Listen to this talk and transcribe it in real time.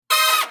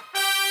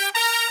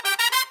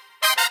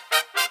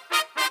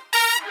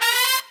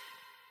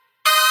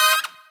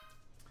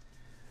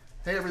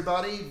Hey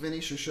everybody, Vinny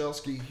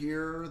Shashelski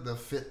here, the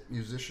Fit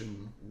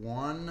Musician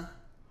 1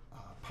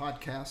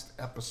 podcast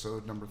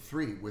episode number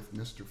 3 with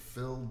Mr.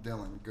 Phil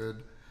Dillon,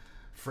 good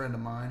friend of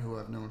mine who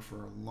I've known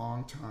for a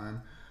long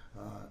time,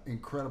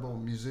 incredible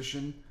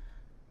musician,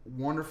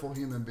 wonderful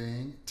human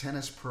being,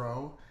 tennis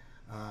pro.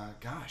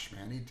 Gosh,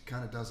 man, he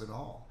kind of does it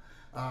all.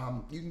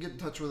 You can get in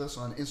touch with us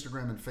on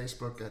Instagram and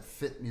Facebook at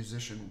Fit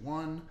Musician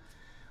 1.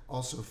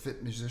 Also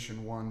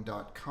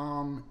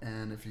fitmusician1.com,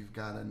 and if you've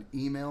got an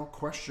email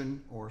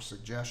question or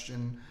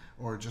suggestion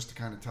or just to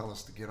kind of tell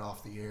us to get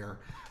off the air,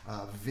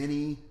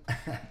 Vinny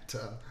at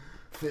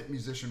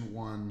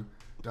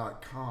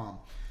fitmusician1.com.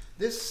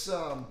 This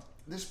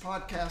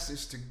podcast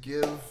is to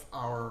give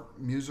our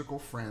musical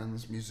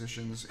friends,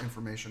 musicians,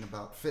 information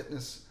about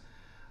fitness,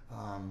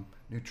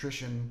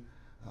 nutrition,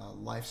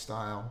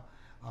 lifestyle,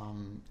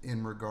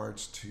 in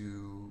regards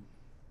to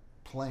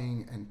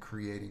playing and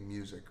creating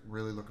music.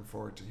 Really looking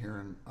forward to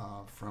hearing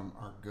from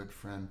our good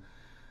friend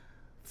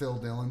Phil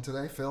Dillon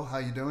today. Phil, how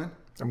you doing?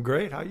 I'm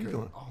great. How you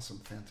doing? Awesome.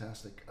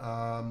 Fantastic.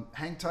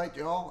 Hang tight,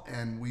 y'all,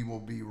 and we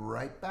will be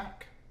right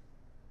back.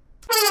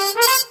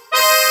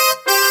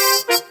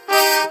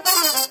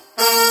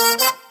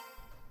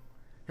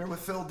 Here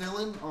with Phil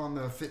Dillon on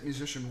the Fit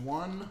Musician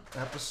 1,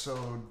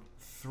 episode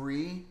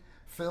 3.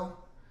 Phil,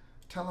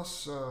 tell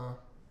us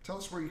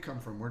where you come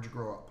from. Where'd you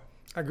grow up?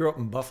 I grew up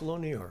in Buffalo,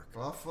 New York.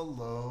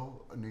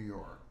 Buffalo, New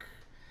York.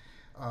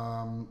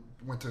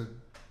 Went to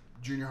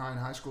junior high and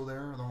high school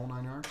there, the whole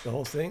 9 yards? The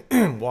whole thing.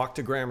 Walked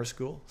to grammar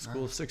school,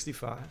 School of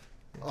 65.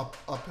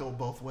 Uphill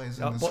both ways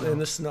in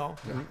the snow.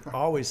 Yeah.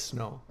 Always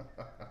snow.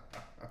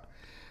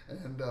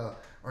 And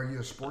are you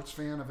a sports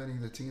fan of any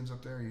of the teams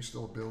up there? Are you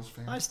still a Bills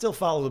fan? I still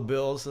follow the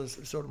Bills. Those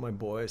are sort of my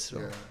boys. So,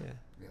 yeah.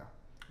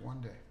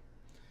 One day.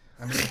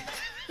 I mean...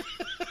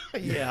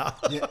 Yeah.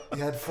 You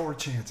had 4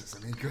 chances. I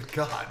mean, good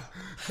God.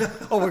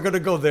 Oh, we're going to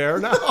go there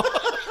now?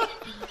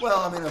 Well,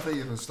 I mean, I think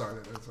you even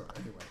started. That's all right.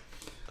 Anyway.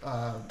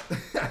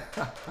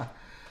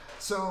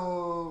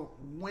 So,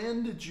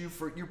 when did your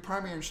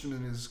primary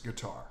instrument is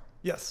guitar?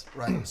 Yes.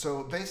 Right.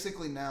 So,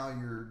 basically now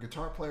you're a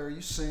guitar player.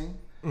 You sing,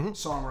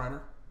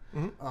 songwriter.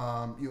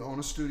 Mm-hmm. You own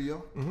a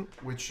studio,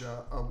 which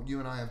you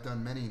and I have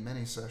done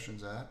many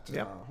sessions at.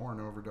 Horn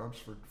overdubs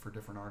for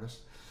different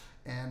artists.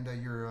 And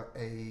you're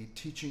a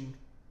teaching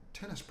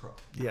tennis pro.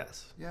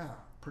 Yes. Yeah,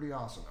 pretty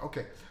awesome.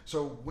 Okay,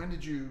 so when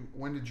did your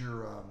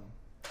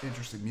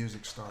interest in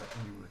music start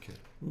when you were a kid?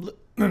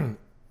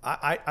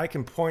 I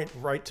can point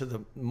right to the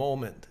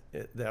moment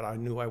that I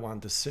knew I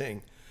wanted to sing.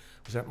 It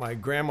was at my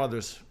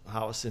grandmother's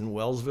house in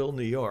Wellsville,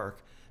 New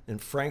York, and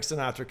Frank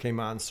Sinatra came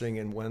on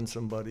singing "When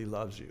Somebody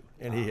Loves You,"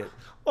 and he hit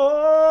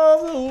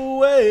 "All the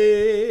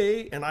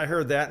Way," and I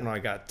heard that and I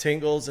got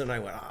tingles, and I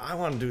went, I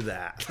want to do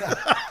that.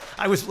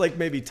 I was like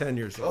maybe 10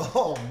 years old.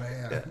 Oh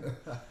man.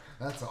 Yeah.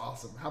 That's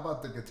awesome. How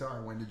about the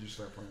guitar? When did you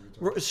start playing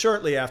guitar?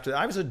 Shortly after.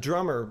 I was a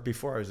drummer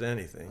before I was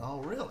anything.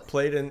 Oh, really?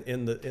 Played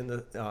in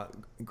the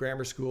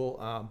grammar school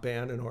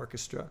band and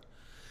orchestra,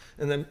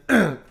 and then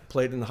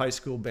played in the high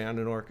school band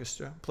and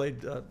orchestra.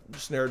 Played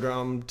snare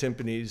drum,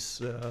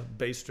 timpanis,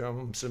 bass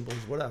drum, cymbals,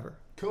 whatever.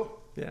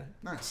 Cool. Yeah.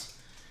 Nice.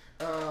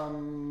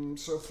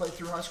 So played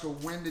through high school.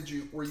 When did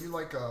you?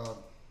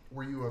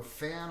 Were you a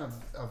fan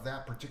of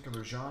that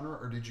particular genre,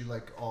 or did you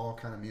like all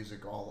kind of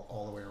music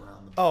all the way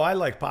around? Oh, I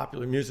like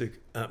popular music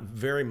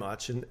very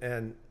much,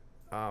 and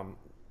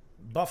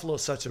Buffalo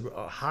is such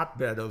a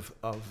hotbed of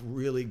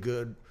really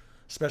good,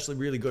 especially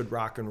really good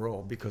rock and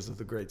roll because of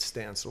the great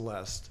Stan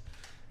Celeste,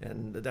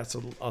 and that's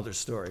another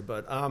story.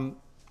 But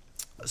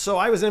so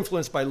I was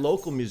influenced by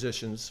local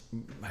musicians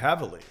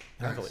heavily,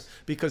 Nice.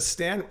 Because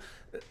Stan.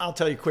 I'll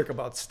tell you quick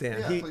about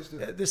Stan. Yeah, please do.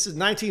 This is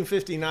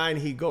 1959.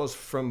 He goes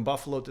from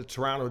Buffalo to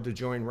Toronto to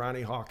join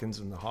Ronnie Hawkins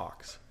and the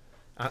Hawks.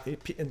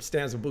 And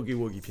Stan's a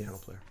boogie-woogie piano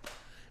player.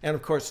 And,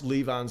 of course,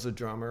 Levon's the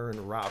drummer,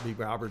 and Robbie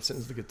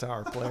Robertson's the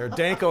guitar player.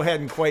 Danko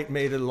hadn't quite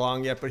made it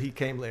along yet, but he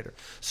came later.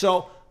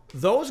 So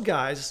those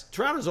guys,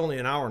 Toronto's only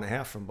an hour and a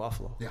half from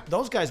Buffalo. Yeah.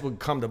 Those guys would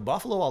come to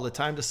Buffalo all the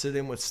time to sit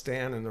in with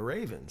Stan and the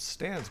Ravens,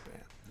 Stan's band.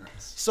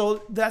 Nice.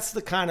 So that's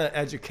the kind of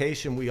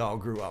education we all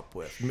grew up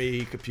with.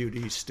 Me,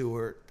 Caputi,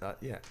 Stewart,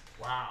 yeah.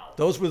 Wow.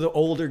 Those were the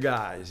older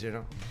guys, you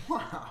know.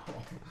 Wow.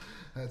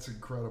 That's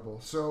incredible.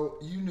 So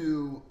you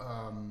knew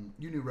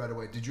right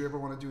away. Did you ever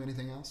want to do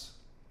anything else?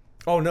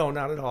 Oh, no,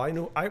 not at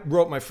all. I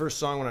wrote my first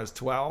song when I was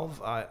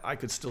 12. I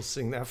could still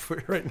sing that for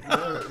you right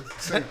now.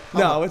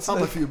 Yeah, it's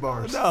a few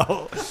bars.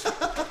 No.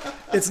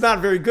 It's not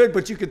very good,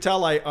 but you could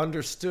tell I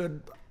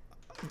understood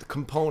the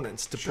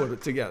components to put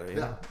it together. You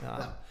know?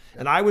 Yeah.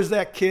 And I was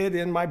that kid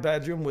in my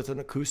bedroom with an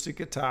acoustic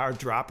guitar,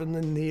 dropping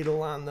the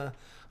needle on the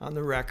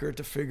record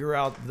to figure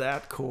out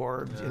that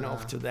chord, you know,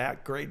 to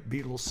that great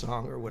Beatles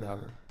song or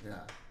whatever.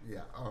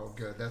 Yeah. Oh,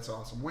 good. That's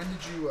awesome. When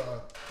did you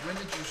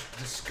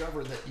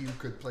discover that you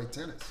could play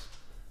tennis?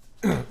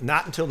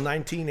 Not until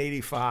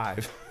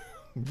 1985,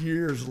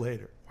 years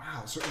later.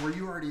 Wow. So were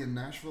you already in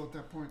Nashville at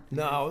that point?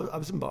 No, I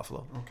was in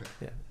Buffalo. Okay.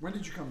 Yeah. When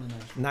did you come to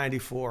Nashville?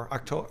 94,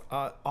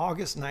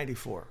 August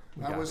 94.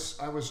 I was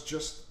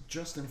just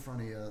in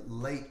front of you,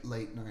 late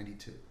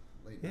 92.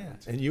 late Yeah,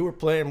 90s. and you were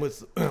playing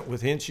with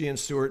Hinchy and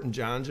Stewart and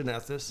John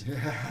Janethis.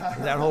 Yeah.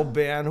 That whole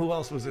band. Who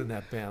else was in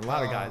that band? A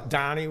lot of guys.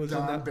 Donnie was in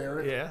Don that.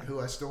 Barrett, Yeah. who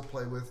I still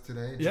play with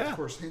today. Yeah. Of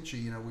course,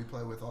 Hinchy, we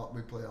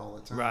play all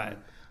the time. Right.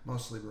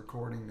 Mostly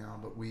recording now,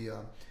 but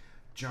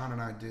John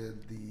and I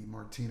did the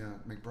Martina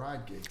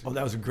McBride gig. Oh,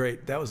 that was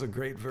a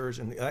great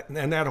version.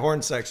 And that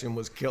horn section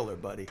was killer,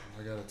 buddy.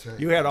 I gotta tell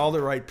You had all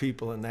the right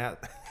people in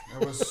that.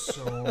 That was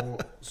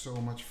so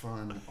much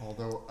fun.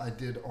 Although I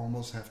did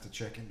almost have to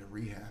check into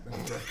rehab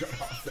after I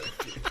got off that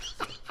gig.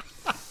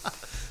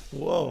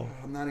 Whoa.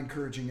 I'm not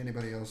encouraging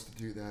anybody else to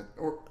do that,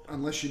 or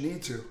unless you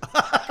need to,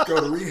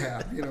 go to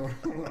rehab.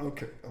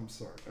 Okay, I'm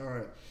sorry. All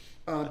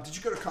right. Did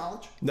you go to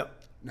college? No.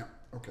 No.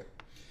 Okay.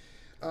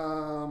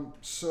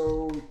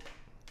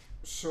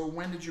 So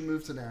when did you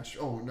move to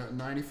Nashville? Oh, no,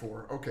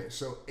 94. Okay,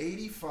 so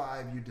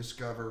 85 you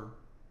discover.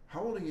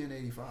 How old are you in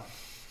 85?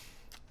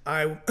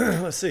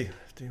 Let's see.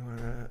 Do you want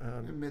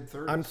to?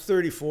 Mid-30s? I'm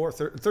 34,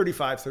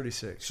 35,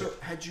 36. So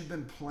had you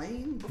been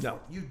playing before? No.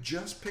 You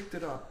just picked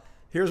it up?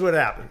 Here's what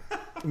happened.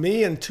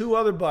 Me and two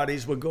other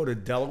buddies would go to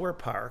Delaware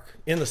Park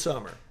in the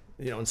summer.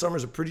 And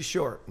summers are pretty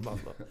short in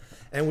Buffalo.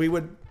 And we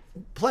would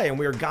play, and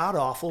we were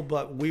god-awful,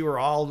 but we were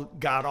all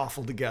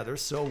god-awful together,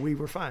 so we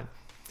were fine.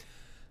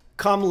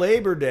 Come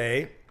Labor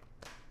Day,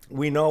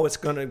 we know it's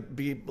going to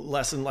be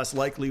less and less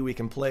likely we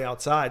can play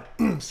outside.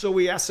 So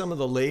we asked some of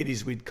the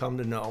ladies we'd come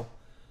to know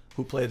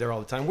who play there all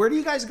the time, where do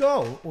you guys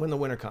go when the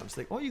winter comes?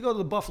 They go, you go to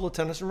the Buffalo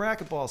Tennis and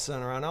Racquetball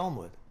Center on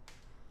Elmwood.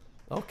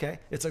 Okay.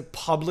 It's a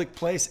public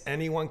place.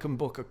 Anyone can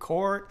book a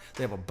court.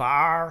 They have a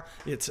bar.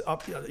 It's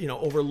up,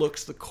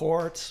 overlooks the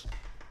courts.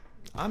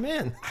 I'm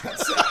in.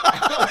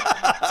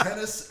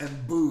 Tennis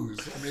and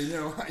booze. I mean,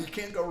 you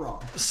can't go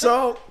wrong.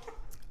 So,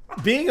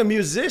 being a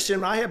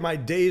musician, I had my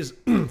days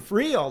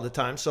free all the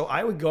time. So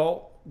I would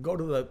go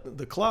to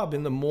the club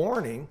in the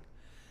morning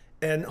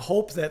and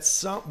hope that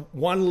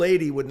one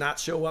lady would not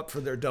show up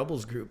for their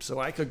doubles group so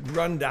I could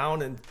run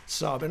down and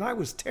sub. And I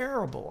was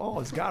terrible. Oh,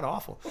 it's god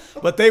awful.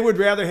 But they would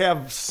rather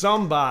have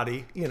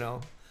somebody,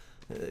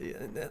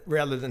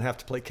 rather than have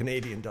to play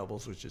Canadian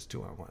doubles, which is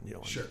 2-on-1. You don't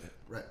want to Sure, do that.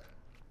 right.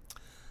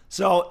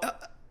 So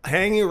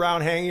hanging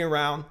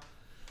around.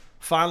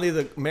 Finally,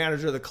 the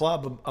manager of the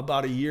club,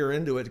 about a year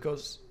into it,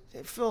 goes,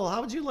 hey, Phil,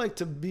 how would you like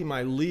to be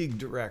my league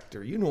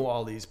director? You know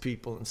all these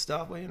people and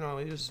stuff.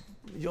 Well,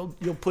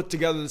 you'll put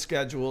together the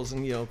schedules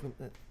and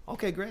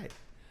okay, great.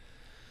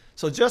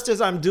 So just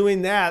as I'm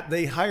doing that,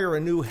 they hire a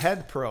new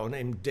head pro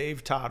named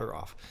Dave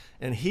Todoroff,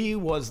 and he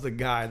was the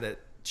guy that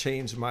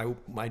changed my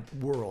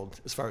world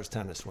as far as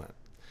tennis went.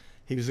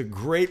 He was a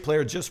great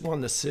player, just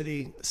won the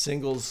city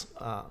singles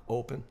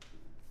open.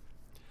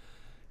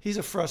 He's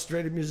a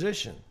frustrated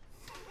musician.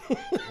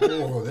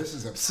 Oh, this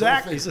is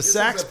a He's a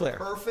sax player.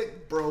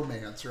 Perfect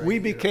bromance, right? We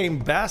became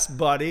best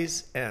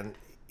buddies, and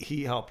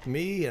he helped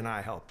me, and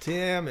I helped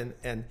him,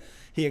 and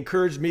he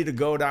encouraged me to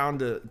go down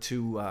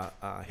to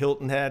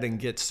Hilton Head and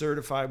get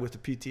certified with the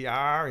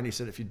PTR. And he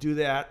said, if you do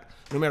that,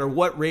 no matter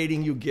what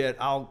rating you get,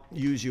 I'll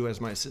use you as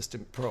my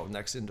assistant pro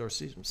next indoor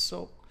season.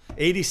 So,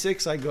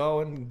 86, I go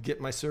and get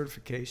my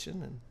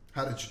certification, and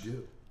how did you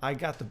do? I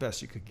got the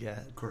best you could get.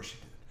 Of course you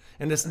did.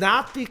 And it's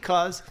not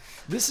because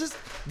this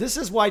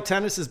is why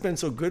tennis has been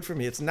so good for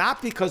me. It's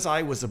not because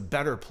I was a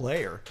better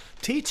player.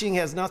 Teaching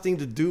has nothing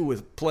to do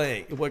with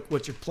playing,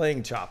 what your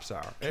playing chops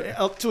are,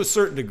 to a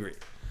certain degree.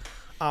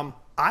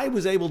 I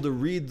was able to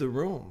read the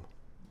room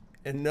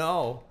and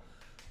know,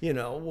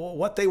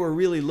 what they were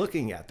really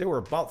looking at. There were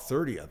about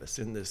 30 of us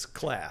in this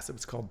class. It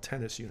was called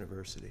Tennis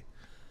University.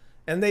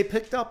 And they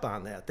picked up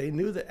on that. They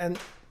knew that. And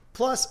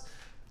plus,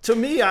 to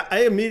me, I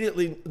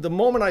immediately, the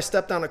moment I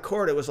stepped on a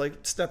court, it was like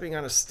stepping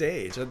on a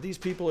stage. These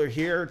people are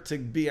here to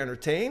be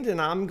entertained,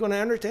 and I'm going to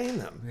entertain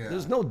them. Yeah.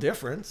 There's no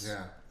difference.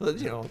 Yeah.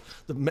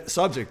 The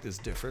subject is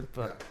different,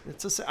 but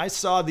I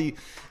saw the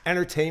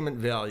entertainment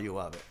value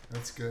of it.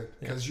 That's good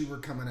because you were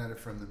coming at it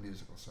from the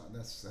musical side.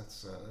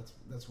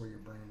 That's where your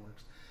brain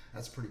works.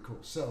 That's pretty cool.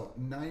 So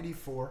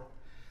 94.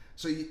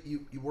 So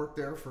you worked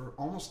there for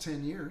almost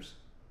 10 years,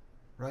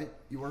 right?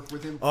 You worked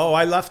with him. Oh,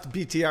 I left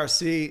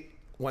BTRC.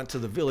 Went to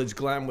the Village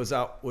Glen,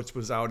 which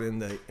was out in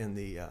the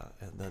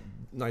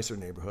nicer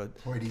neighborhood.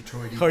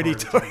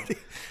 Hoity-toity.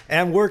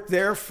 And worked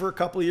there for a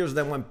couple of years.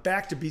 Then went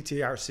back to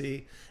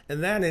BTRC,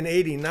 and then in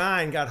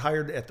 '89 got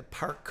hired at the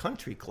Park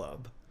Country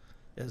Club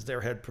as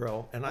their head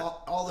pro. And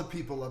all the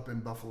people up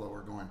in Buffalo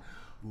are going,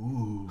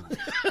 ooh.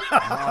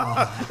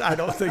 I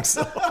don't think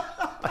so.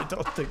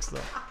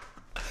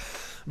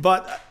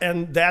 But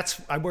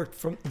I worked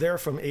from there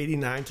from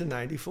 '89 to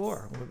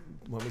 '94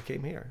 when we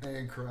came here.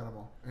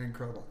 Incredible.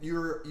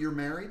 You're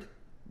married?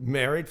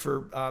 Married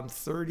for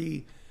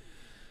 30.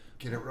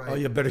 Get it right. Oh,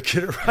 you better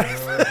get it right.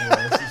 Oh,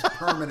 boy, this is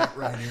permanent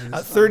right here.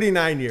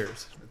 39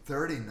 years.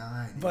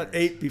 39. But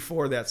years. 8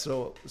 before that.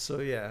 So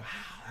yeah. Wow,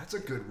 that's a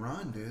good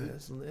run, dude.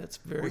 It's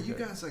very. Were good. you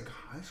guys like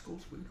high school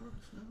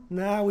sweethearts?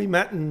 No. Nah, we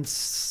met in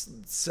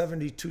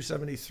 72,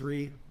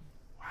 73.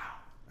 Wow,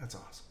 that's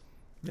awesome.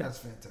 Yeah. That's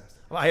fantastic.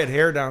 Well, I had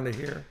hair down to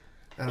here.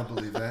 I don't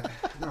believe that.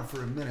 Not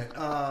for a minute.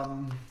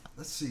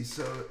 Let's see.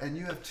 So, and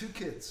you have 2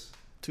 kids.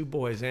 2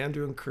 boys,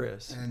 Andrew and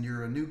Chris. And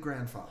you're a new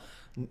grandfather.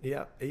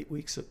 Yeah, 8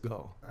 weeks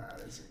ago.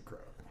 That is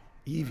incredible.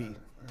 Evie.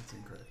 That's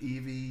incredible.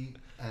 Evie,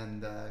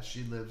 and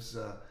she lives,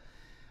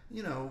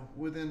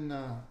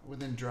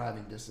 within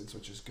driving distance,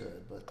 which is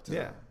good. But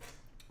yeah.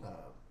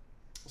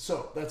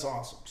 So that's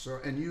awesome. So,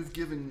 and you've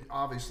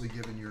obviously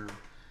given your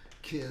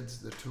kids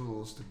the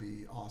tools to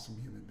be awesome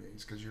human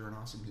beings, because you're an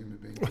awesome human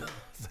being.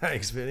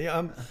 Thanks, Vinny.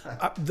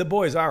 The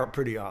boys are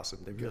pretty awesome.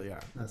 They really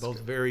are. They're both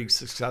good. very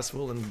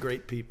successful and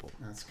great people.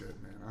 That's good,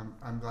 man.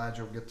 I'm glad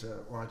you'll get to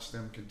watch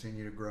them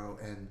continue to grow,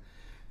 and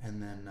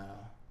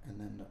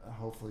then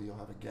hopefully you'll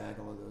have a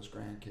gaggle of those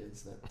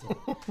grandkids that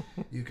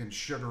you can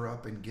sugar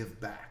up and give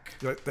back.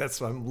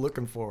 That's what I'm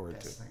looking forward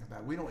to. That's the thing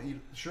about it. We don't eat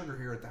sugar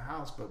here at the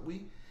house, but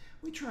we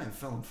try and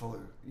fill them full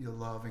of your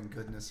love and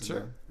goodness, and,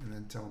 sure.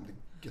 then tell them to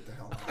get the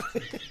hell out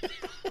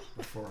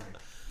before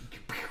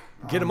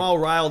I get them all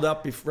riled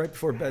up right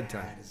before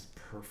bedtime. That is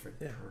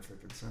perfect. Yeah.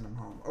 Perfect. And send them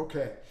home.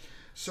 Okay,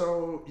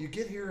 so you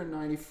get here in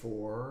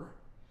 '94.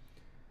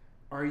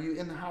 Are you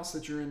in the house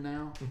that you're in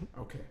now?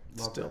 Mm-hmm. Okay,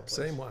 love still that place.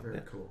 Same one.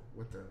 Very cool.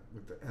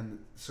 And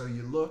so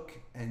you look,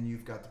 and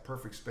you've got the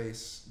perfect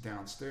space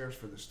downstairs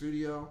for the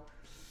studio.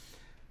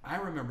 I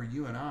remember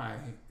you and I.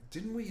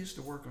 Didn't we used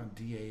to work on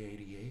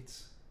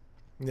DA-88s?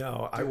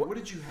 No, what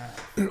did you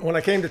have? When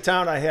I came to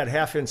town, I had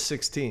 1/2-inch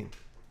 16.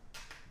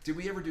 Did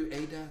we ever do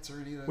ADATs or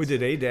any of that? We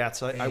did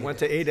ADATs. I went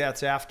to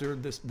ADATs after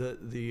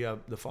the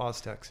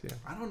Fostex. Yeah.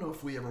 I don't know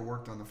if we ever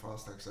worked on the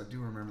Fostex. I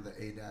do remember the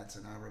ADATs,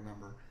 and I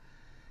remember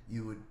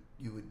you would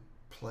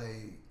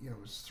play.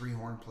 It was 3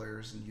 horn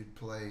players, and you'd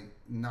play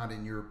not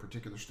in your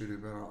particular studio,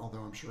 but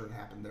although I'm sure it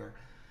happened there,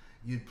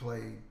 you'd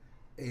play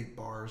 8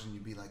 bars, and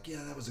you'd be like,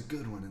 "Yeah, that was a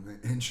good one," and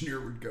the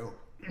engineer would go.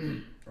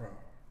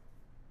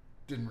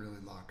 Didn't really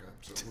lock up,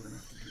 so we're gonna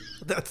have to do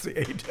that. That's the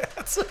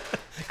ADATs.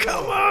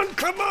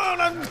 Come on,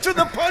 I'm to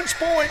the punch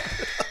point.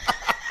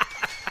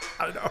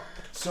 I know.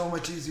 So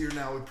much easier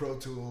now with Pro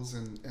Tools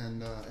and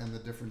the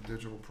different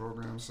digital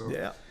programs. So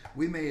yeah.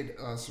 We made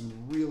some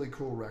really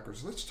cool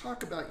records. Let's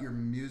talk about your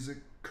music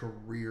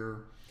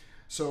career.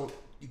 So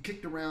you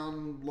kicked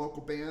around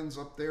local bands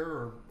up there,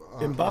 or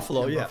in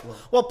Buffalo, yeah. Buffalo.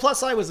 Well,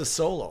 plus I was a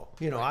solo.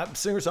 I'm a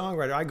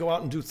singer-songwriter. I go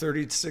out and do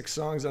 36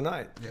 songs a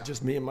night,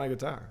 just me and my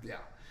guitar. Yeah.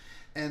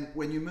 And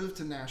when you moved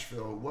to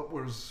Nashville, what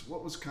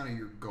was kind of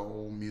your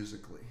goal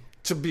musically?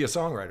 To be a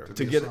songwriter.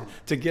 To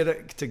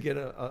get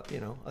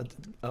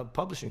a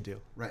publishing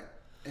deal. Right.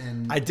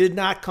 And I did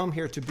not come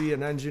here to be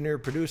an engineer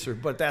producer,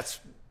 but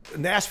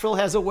Nashville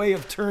has a way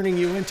of turning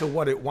you into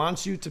what it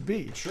wants you to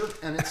be. Sure.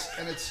 And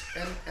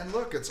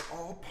look, it's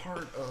all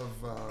part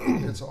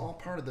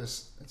of the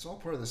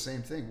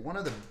same thing. One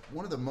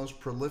of the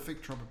most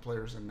prolific trumpet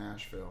players in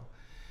Nashville,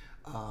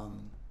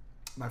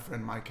 my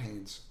friend Mike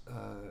Haynes,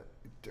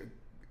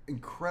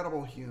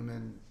 incredible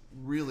human,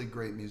 really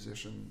great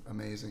musician,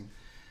 amazing.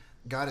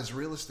 Got his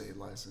real estate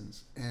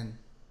license and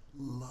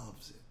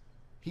loves it.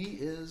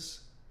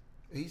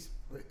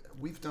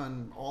 We've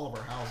done all of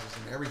our houses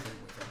and everything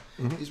with him.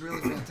 Mm-hmm. He's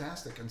really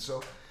fantastic. And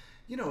so,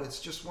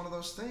 it's just one of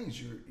those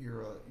things.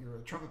 You're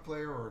a trumpet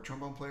player or a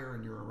trombone player,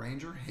 and you're a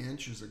arranger.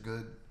 Hinch is a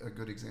good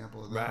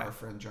example of that. Right. Our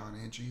friend John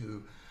Hinchy,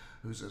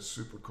 who's a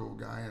super cool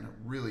guy and a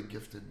really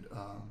gifted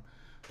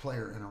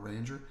player and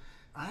arranger.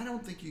 I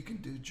don't think you can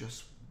do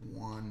just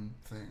one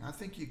thing. I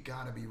think you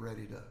got to be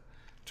ready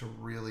to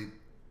really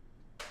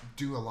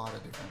do a lot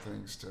of different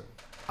things too.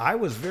 I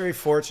was very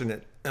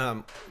fortunate.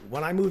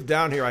 When I moved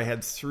down here, I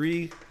had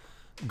 3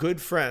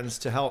 good friends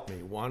to help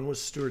me. One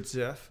was Stuart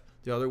Ziff,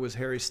 the other was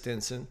Harry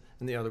Stinson,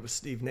 and the other was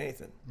Steve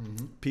Nathan.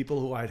 Mm-hmm. People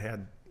who I'd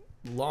had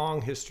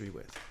long history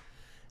with.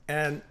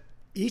 And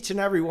each and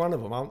every one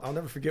of them, I'll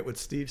never forget what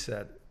Steve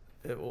said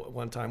at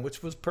one time,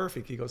 which was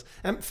perfect. He goes,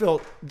 Phil,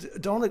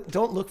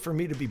 don't look for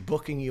me to be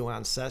booking you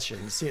on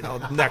sessions,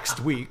 next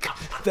week.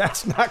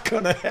 That's not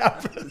going to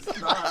happen.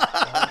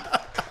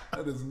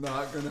 That is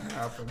not going to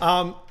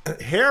happen.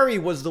 Harry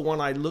was the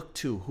one I looked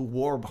to, who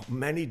wore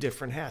many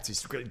different hats.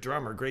 He's a great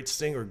drummer, great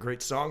singer,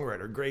 great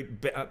songwriter, great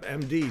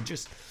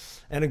MD,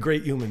 and a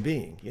great human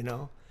being,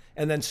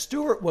 And then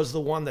Stuart was the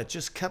one that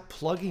just kept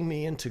plugging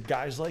me into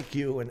guys like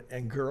you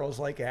and girls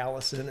like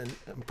Allison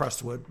and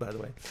Prestwood, by the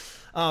way.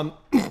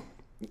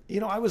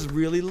 I was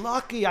really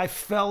lucky. I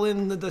fell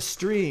into the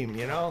stream,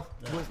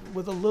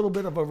 with a little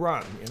bit of a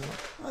run,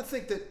 I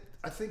think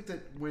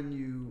that when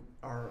you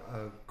are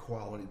a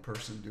quality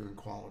person doing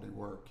quality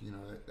work,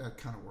 that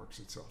kind of works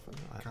itself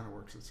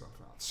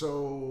out.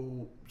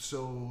 So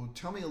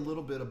tell me a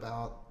little bit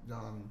about,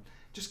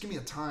 just give me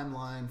a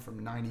timeline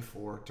from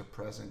 '94 to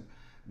present,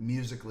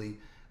 musically,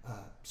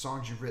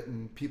 songs you've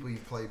written, people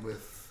you've played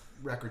with,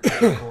 records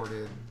you've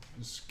recorded.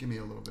 Just give me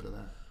a little bit of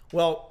that.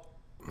 Well,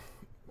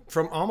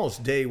 from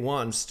almost day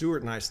one,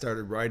 Stuart and I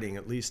started writing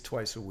at least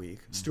twice a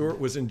week. Mm-hmm. Stuart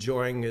was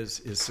enjoying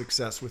his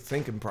success with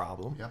Thinking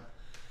Problem. Yep.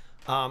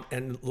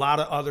 And a lot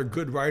of other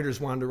good writers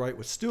wanted to write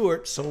with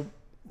Stuart, so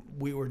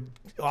we were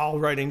all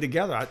writing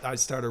together. I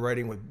started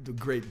writing with the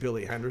great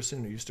Billy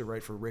Henderson, who used to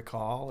write for Rick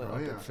Hall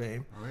at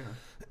Fame. Oh,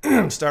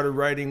 yeah. Started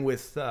writing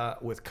with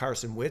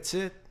Carson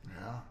Whitsitt.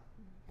 Yeah.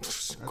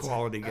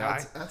 quality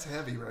guy. That's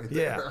heavy right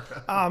there.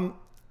 Yeah.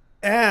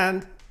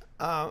 And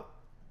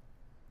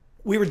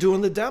we were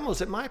doing the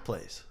demos at my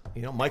place.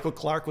 You know, Michael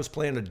Clark was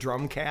playing a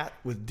drum cat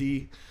with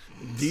D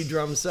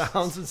drum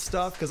sounds and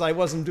stuff because I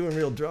wasn't doing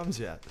real drums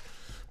yet.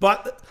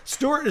 But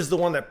Stuart is the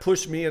one that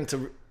pushed me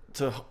into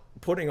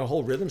putting a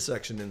whole rhythm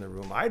section in the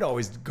room. I'd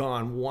always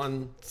gone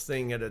one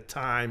thing at a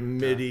time,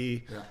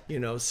 MIDI,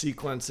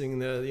 sequencing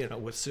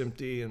with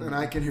SMPTE. And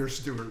I can hear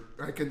Stuart.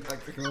 I can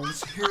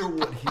almost hear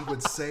what he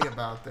would say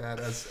about that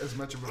as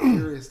much of a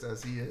purist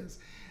as he is.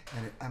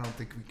 And I don't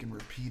think we can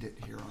repeat it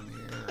here on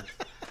the air.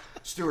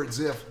 Stuart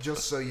Ziff,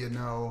 just so you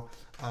know,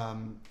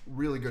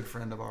 really good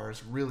friend of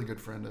ours, really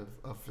good friend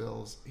of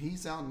Phil's.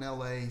 He's out in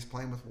L.A. He's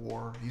playing with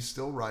War. He's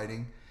still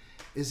writing.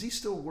 Is he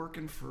still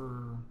working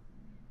for,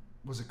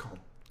 what's it called?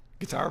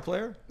 Guitar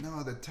player?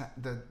 No,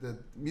 the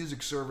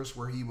music service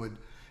where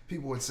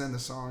people would send the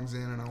songs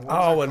in and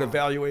an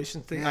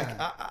evaluation thing.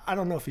 Yeah. I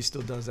don't know if he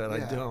still does that.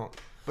 Yeah. I don't.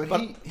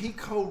 But he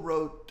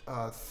co-wrote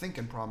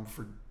Thinking Problem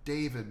for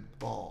David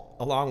Ball,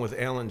 along with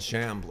Alan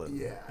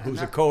Shamblin,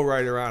 who's a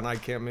co-writer on "I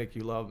Can't Make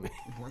You Love Me."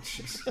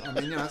 I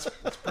mean, that's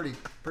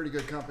pretty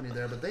good company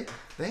there. But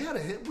they had a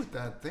hit with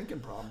that Thinking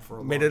Problem for a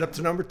long time. Made it up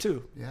to number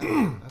 2.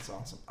 Yeah, that's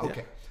awesome.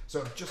 Okay,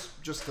 so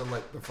just to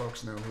let the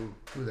folks know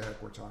who the heck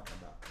we're talking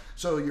about.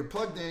 So you're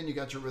plugged in. You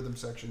got your rhythm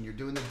section. You're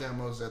doing the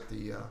demos at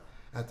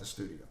the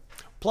studio.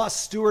 Plus,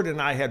 Stuart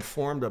and I had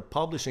formed a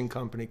publishing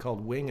company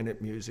called Wingin'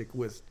 It Music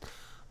with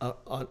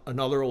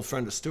another old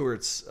friend of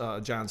Stuart's,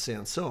 John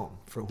Sansone,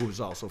 who was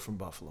also from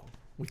Buffalo.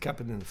 We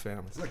kept it in the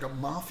family. It's like a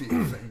mafia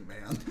thing,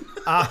 man.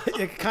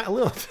 It kind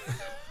of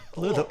a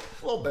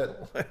little bit.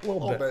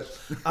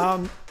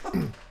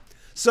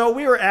 So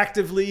we were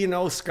actively,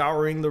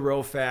 scouring the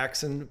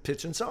Rofax and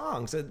pitching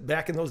songs. And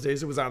back in those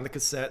days, it was on the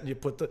cassette, and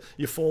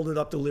you folded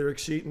up the lyric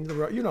sheet and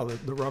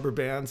the rubber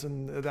bands,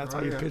 and that's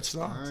how you pitch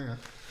songs. Oh,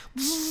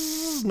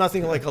 yeah.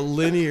 Nothing like a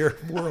linear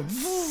world.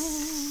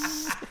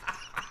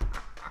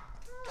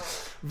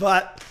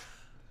 But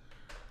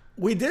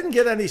we didn't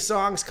get any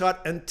songs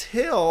cut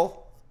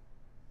until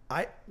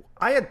I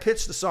had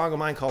pitched a song of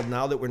mine called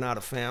 "Now That We're Not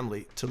a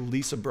Family" to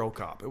Lisa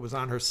Brokop. It was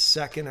on her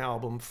second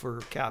album for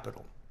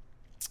Capitol.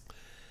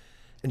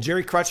 And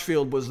Jerry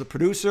Crutchfield was the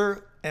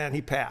producer, and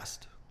he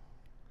passed.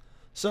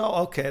 So,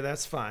 okay,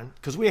 that's fine.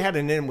 Because we had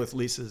an in with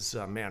Lisa's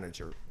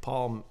manager,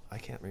 Paul, I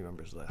can't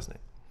remember his last name.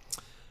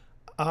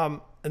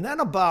 And then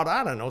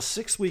about,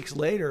 6 weeks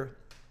later,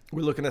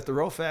 we're looking at the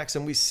Rofax,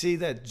 and we see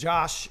that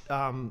Josh,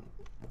 why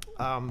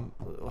am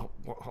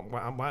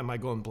I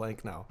going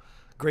blank now?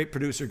 Great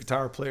producer,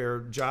 guitar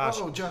player, Josh.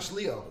 Oh, Josh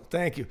Leo.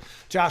 Thank you.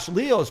 Josh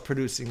Leo's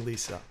producing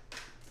Lisa.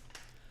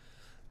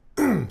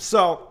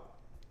 So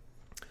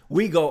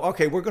we go,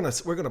 okay, we're gonna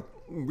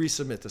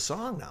resubmit the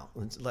song now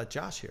and let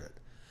Josh hear it.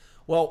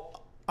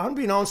 Well,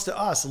 unbeknownst to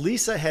us,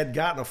 Lisa had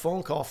gotten a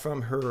phone call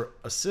from her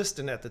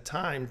assistant at the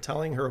time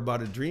telling her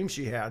about a dream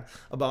she had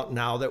about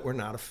Now That We're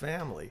Not a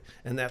Family.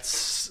 And that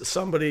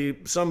some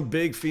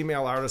big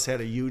female artist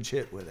had a huge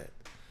hit with it.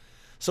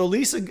 So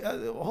Lisa,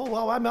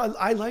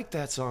 I like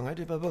that song. I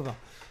did blah, blah, blah.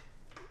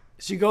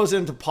 She goes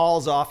into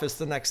Paul's office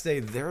the next day.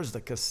 There's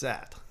the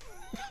cassette.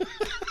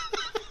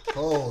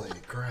 Holy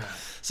crap.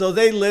 So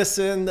they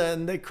listen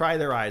and they cry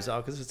their eyes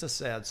out because it's a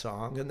sad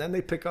song. And then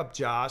they pick up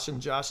Josh,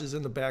 and Josh is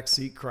in the back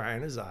seat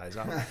crying his eyes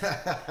out.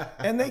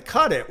 And they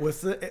cut it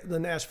with the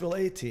Nashville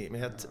A team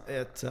at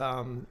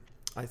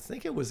I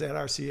think it was at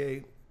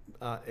RCA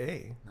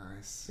A.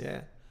 Nice.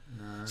 Yeah.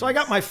 Nice. So I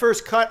got my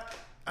first cut.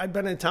 I've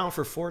been in town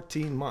for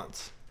 14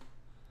 months.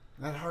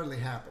 That hardly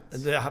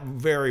happens.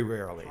 Very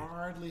rarely.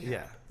 Hardly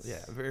happens.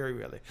 Yeah, very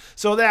rarely.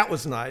 So that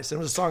was nice. It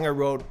was a song I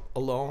wrote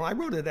alone. I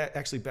wrote it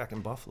actually back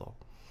in Buffalo.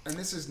 And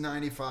this is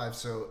 95,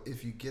 so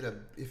if you get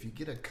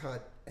a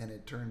cut and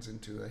it turns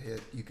into a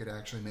hit, you could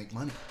actually make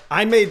money.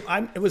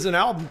 It was an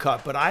album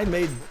cut, but I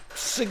made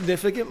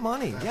significant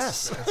money.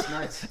 Yes. That's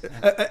nice.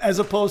 As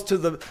opposed to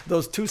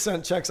those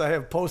 2-cent checks I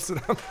have posted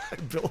on my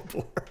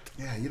billboard.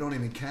 Yeah, you don't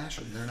even cash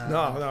them. They're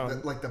not.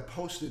 No. Like the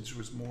postage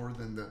was more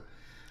than the.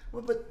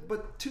 Well,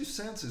 but 2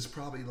 cents is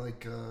probably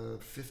like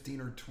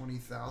 15 or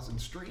 20,000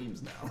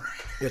 streams now.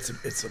 It's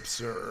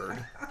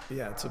absurd.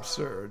 Yeah, it's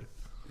absurd.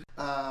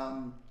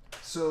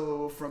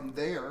 So from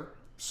there,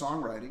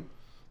 songwriting.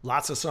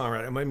 Lots of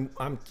songwriting.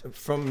 I'm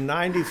from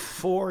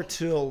 94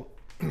 till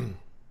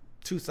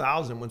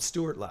 2000 when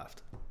Stuart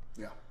left.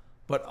 Yeah.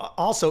 But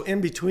also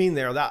in between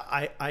there, that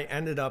I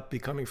ended up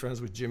becoming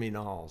friends with Jimmy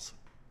Knowles.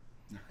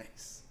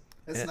 Nice.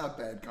 It's not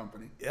bad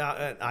company. Yeah,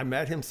 and I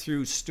met him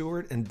through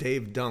Stuart and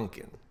Dave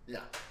Duncan. Yeah.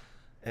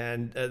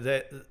 And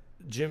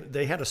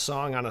they had a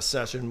song on a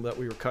session that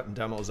we were cutting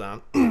demos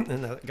on,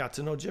 and I got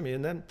to know Jimmy.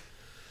 And then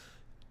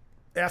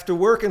after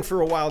working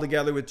for a while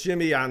together with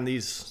Jimmy on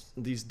these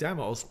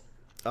demos,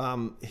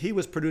 he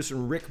was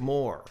producing Rick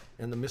Moore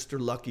in the Mr.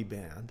 Lucky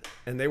Band,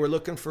 and they were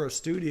looking for a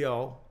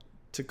studio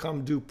to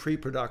come do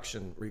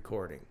pre-production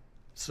recording.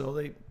 So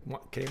they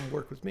came and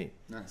worked with me.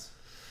 Nice.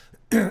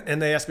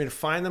 And they asked me to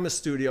find them a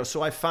studio.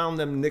 So I found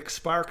them Nick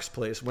Sparks'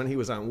 place when he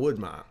was on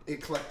Woodmont.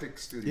 Eclectic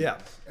Studios. Yeah.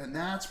 And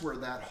that's where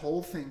that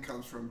whole thing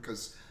comes from,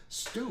 because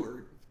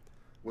Stewart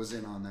was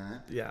in on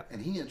that. Yeah. And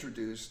he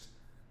introduced,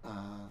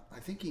 I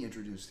think he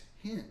introduced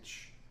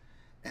Hinch.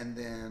 And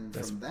then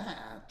from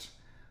that,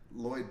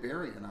 Lloyd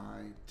Berry and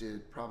I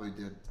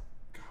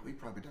we'd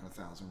probably done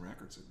 1,000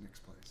 records at Nick's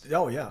place.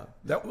 Oh yeah,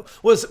 that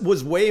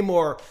was way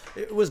more.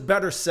 It was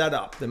better set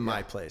up than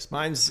my place.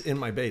 Mine's in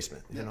my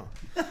basement, you know,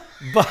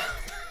 but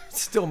it's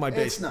still my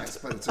basement.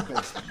 It's nice, but it's a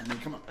basement. I mean,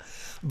 come on.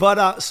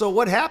 But so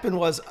what happened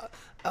was,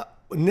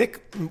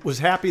 Nick was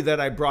happy that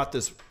I brought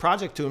this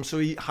project to him, so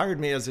he hired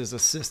me as his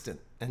assistant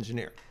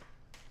engineer.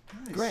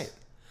 Nice. Great.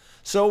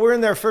 So we're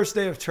in their first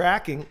day of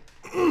tracking,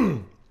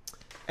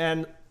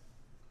 and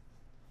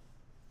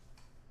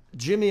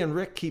Jimmy and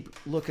Rick keep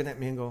looking at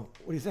me and go,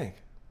 "What do you think?"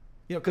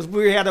 You know, because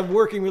we had a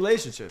working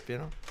relationship. You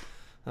know,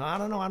 I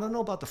don't know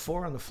about the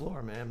 4 on the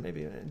floor, man.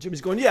 Maybe. And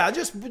Jimmy's going, "Yeah,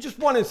 just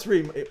 1 and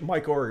 3."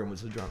 Mike Oregon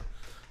was the drummer.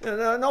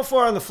 No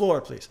 4 on the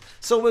floor, please.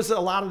 So it was a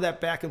lot of that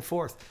back and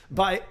forth.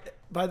 By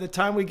the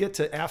time we get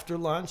to after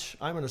lunch,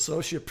 I'm an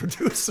associate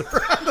producer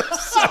on the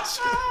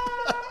session.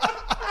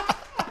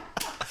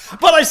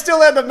 But I still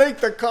had to make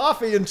the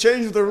coffee and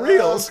change the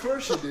reels. Of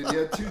course you did. You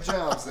had 2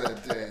 jobs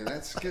that day.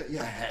 That's good. You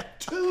had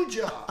 2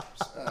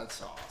 jobs.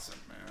 That's awesome,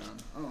 man.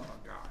 Oh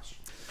gosh.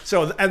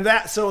 So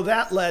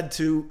that led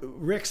to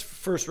Rick's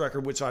first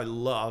record, which I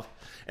love,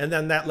 and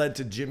then that led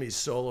to Jimmy's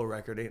solo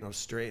record, "Ain't No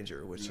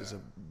Stranger," which is a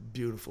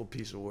beautiful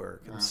piece of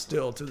work, and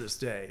still to this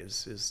day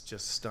is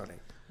just stunning.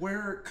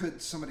 Where could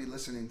somebody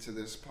listening to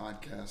this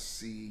podcast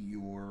see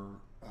your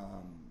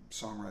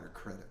songwriter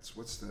credits?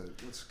 What's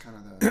kind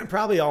of the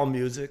Probably All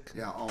Music.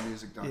 Yeah,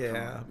 allmusic.com.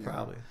 Yeah,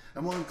 probably.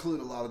 And we'll include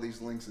a lot of these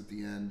links at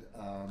the end.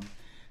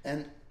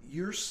 And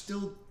you're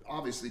still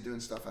obviously doing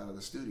stuff out of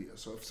the studio.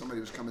 So if somebody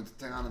was coming to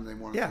town and they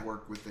wanted to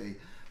work with a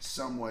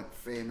somewhat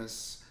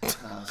famous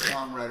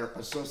songwriter,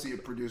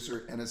 associate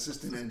producer, and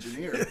assistant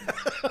engineer,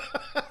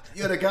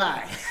 you're the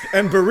guy.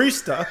 And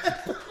barista.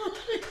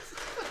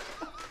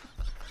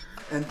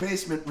 And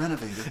basement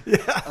renovator.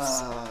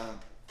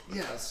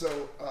 Yes.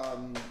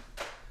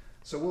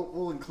 So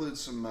we'll include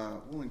some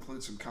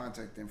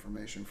contact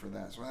information for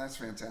that. So that's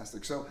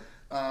fantastic. So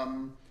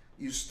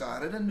you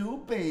started a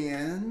new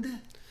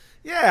band.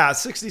 Yeah,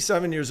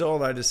 67 years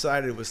old, I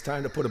decided it was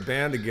time to put a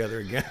band together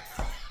again.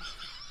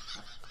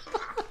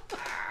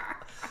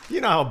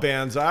 You know how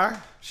bands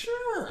are.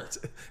 Sure.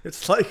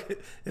 It's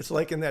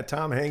like in that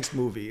Tom Hanks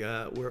movie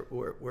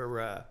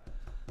where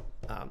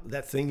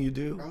that thing you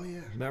do. Oh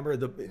yeah. Remember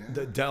the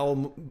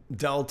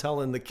Dell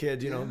telling the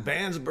kid,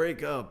 bands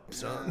break up,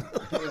 son.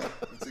 Yeah,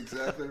 that's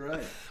exactly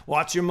right.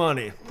 Watch your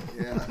money.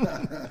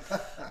 Yeah.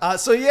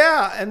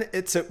 And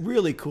it's a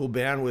really cool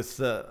band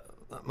with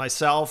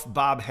myself,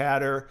 Bob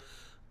Hatter,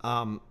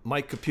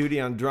 Mike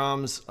Caputi on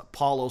drums,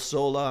 Paul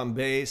Osola on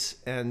bass,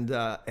 and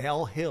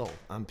Al Hill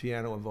on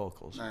piano and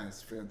vocals.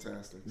 Nice,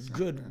 fantastic.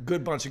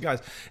 Good bunch of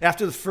guys.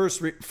 After the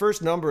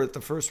first number at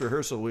the first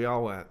rehearsal, we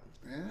all went,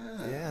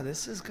 yeah,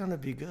 this is gonna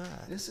be good.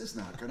 This is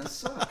not gonna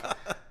suck.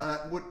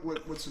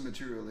 What's the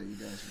material that you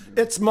guys are doing?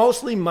 It's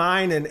mostly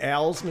mine and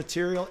Al's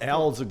material.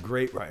 Al's a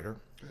great writer.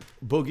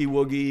 Boogie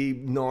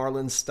woogie, New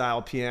Orleans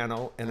style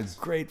piano, and a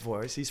great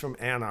voice. He's from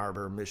Ann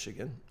Arbor,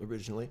 Michigan,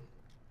 originally.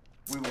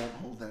 We won't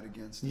hold that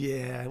against him.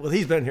 Yeah, well,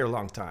 he's been here a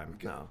long time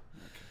now.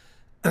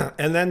 Okay.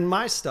 And then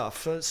my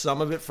stuff,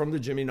 some of it from the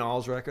Jimmy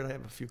Knowles record. I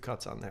have a few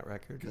cuts on that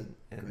record. Good.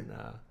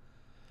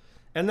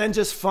 And then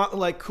just fun,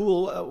 like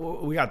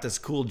cool. We got this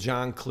cool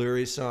John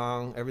Cleary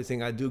song.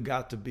 Everything I Do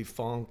Got to Be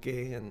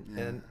Funky,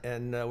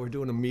 and we're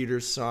doing a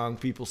Meters song.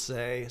 People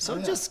say so.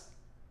 Just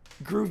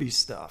groovy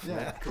stuff. Yeah,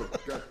 man. Cool.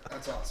 Good.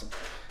 That's awesome.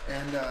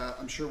 And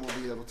I'm sure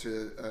we'll be able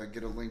to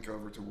get a link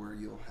over to where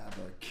you'll have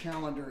a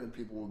calendar, and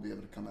people will be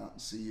able to come out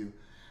and see you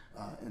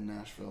in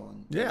Nashville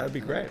and that'd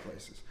be great. other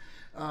places.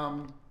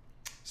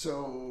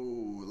 So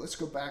let's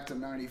go back to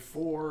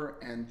 '94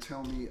 and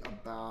tell me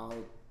about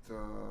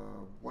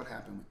what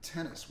happened with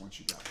tennis once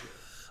you got here.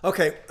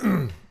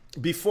 Okay,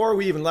 before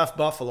we even left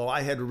Buffalo,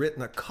 I had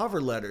written a cover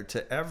letter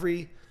to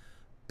every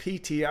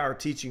PTR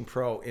teaching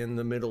pro in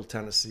the Middle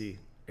Tennessee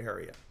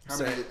area.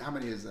 How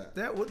many is that?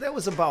 That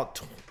was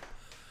about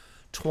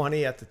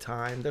 20 at the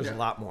time. There's a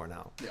lot more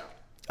now.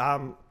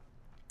 Yeah.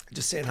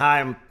 Just saying, hi,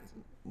 I'm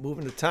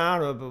moving to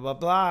town, blah, blah, blah,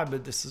 blah,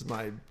 but this is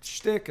my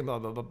shtick, and blah,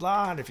 blah, blah,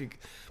 blah. And if you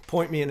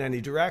point me in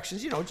any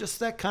directions, just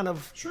that kind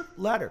of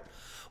letter.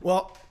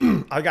 Well,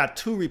 I got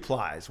 2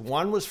 replies.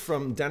 One was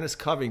from Dennis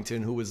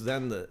Covington, who was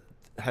then the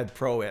head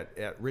pro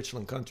at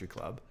Richland Country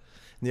Club.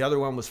 And the other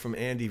one was from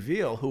Andy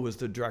Veal, who was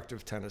the director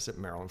of tennis at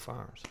Maryland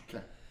Farms.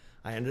 Okay.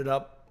 I ended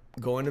up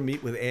going to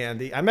meet with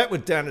Andy. I met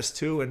with Dennis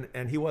too,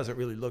 and he wasn't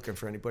really looking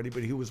for anybody,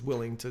 but he was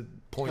willing to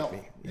point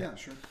me. Yeah,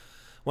 sure.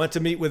 Went to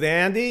meet with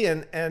Andy,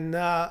 and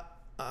I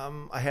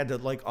had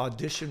to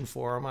audition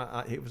for him.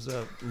 It was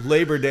a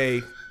Labor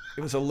Day.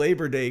 It was a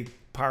Labor Day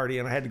party,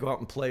 and I had to go out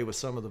and play with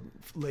some of the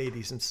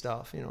ladies and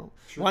stuff. Sure.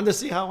 Wanted to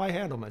see how I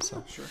handle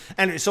myself. Sure.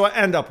 And so I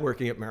end up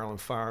working at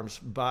Maryland Farms.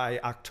 By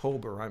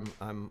October,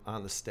 I'm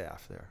on the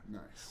staff there.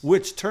 Nice.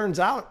 Which turns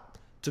out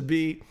to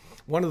be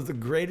one of the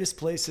greatest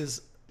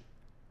places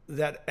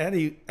that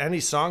any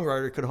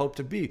songwriter could hope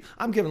to be.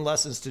 I'm giving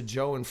lessons to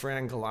Joe and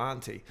Fran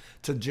Galante,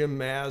 to Jim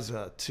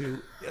Mazza,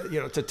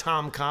 to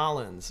Tom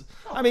Collins.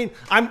 I mean,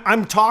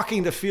 I'm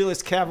talking to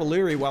Felix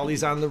Cavalieri while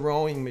he's on the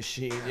rowing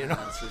machine.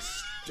 That's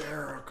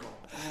hysterical.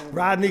 Oh,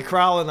 Rodney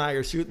Crowell and I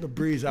are shooting the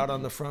breeze out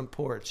on the front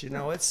porch. It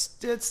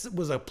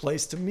was a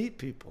place to meet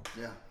people.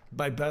 Yeah.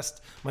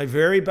 My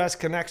very best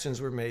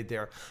connections were made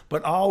there,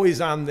 but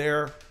always on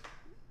their,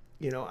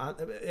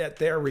 at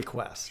their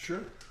request.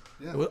 Sure.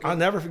 Yeah, I'll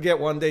never forget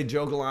one day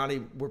Joe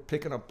Galante, we're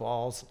picking up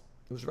balls.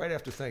 It was right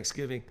after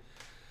Thanksgiving.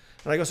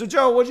 And I go, so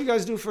Joe, what'd you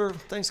guys do for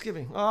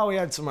Thanksgiving? Oh, we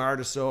had some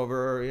artists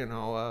over,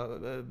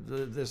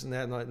 this and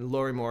that. And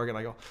Lori Morgan.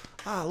 I go,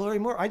 Lori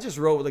Morgan. I just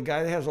wrote with a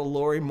guy that has a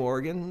Lori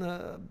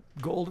Morgan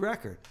gold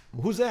record.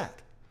 Who's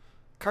that?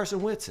 Carson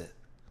Whitsitt.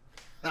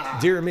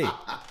 Dear me.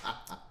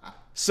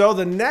 So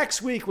the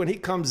next week when he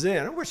comes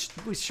in,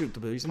 we shoot the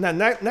breeze. And then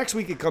next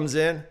week he comes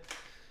in.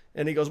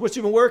 And he goes, what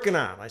you been working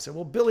on? I said,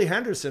 well, Billy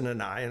Henderson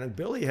and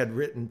Billy had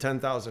written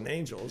 10,000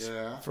 Angels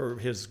for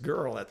his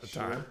girl at the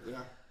time. Yeah.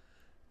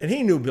 And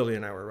he knew Billy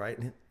and I were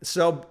writing.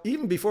 So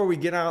even before we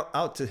get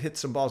out to hit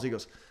some balls, he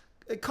goes,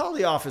 hey, call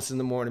the office in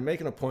the morning, make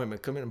an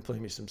appointment, come in and play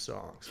me some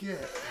songs. Yeah.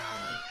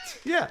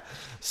 Yeah.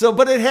 So,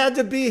 but it had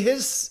to be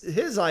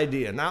his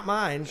idea, not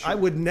mine. Sure. I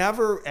would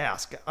never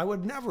ask. I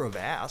would never have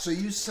asked. So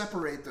you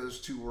separate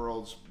those two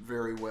worlds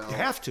very well. You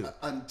have to.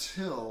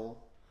 Until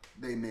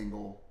they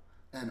mingle.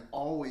 And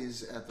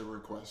always at the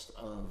request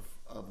of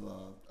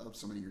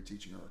somebody you're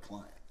teaching or a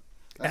client.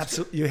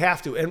 Absolutely, you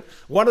have to. And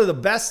one of the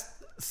best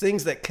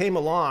things that came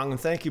along, and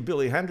thank you,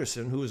 Billy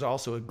Henderson, who is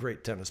also a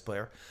great tennis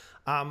player,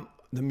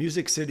 the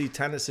Music City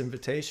Tennis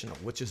Invitational,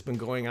 which has been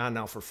going on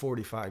now for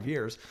 45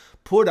 years,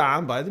 put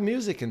on by the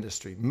music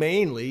industry.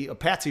 Mainly,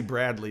 Patsy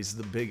Bradley's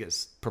the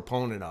biggest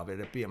proponent of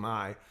it at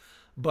BMI.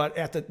 But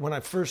when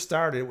I first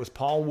started, it was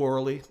Paul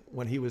Worley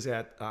when he was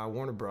at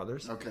Warner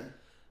Brothers. Okay.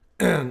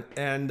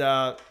 And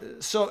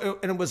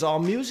it was all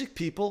music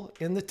people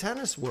in the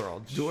tennis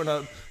world doing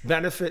a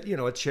benefit,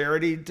 a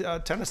charity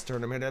tennis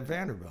tournament at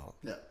Vanderbilt.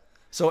 Yeah.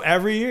 So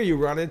every year you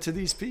run into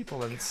these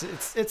people, and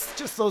it's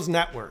just those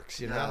networks,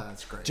 Yeah,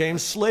 that's great.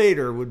 James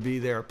Slater would be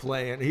there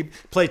playing. He'd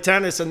play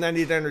tennis, and then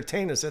he'd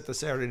entertain us at the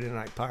Saturday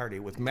night party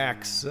with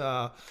Max.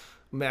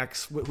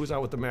 Max, who's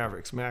out with the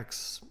Mavericks?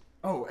 Max.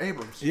 Oh,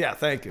 Abrams. Yeah,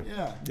 thank you.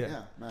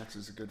 Yeah. Max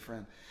is a good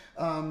friend.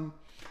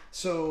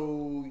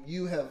 So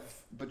you have,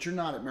 but you're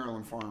not at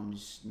Maryland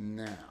Farms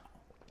now.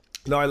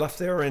 No, I left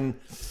there in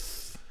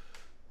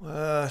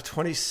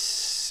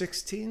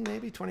 2016,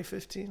 maybe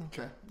 2015.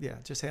 Okay. Yeah,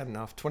 just had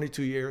enough.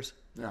 22 years.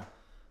 Yeah.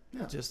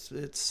 Just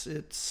it's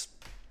it's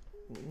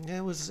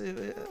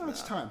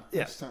time.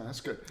 Yeah. It's time.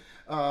 That's good.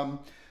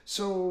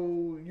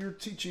 So you're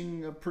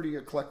teaching a pretty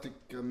eclectic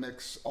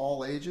mix,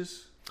 all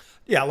ages.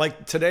 Yeah,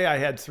 like today I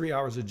had 3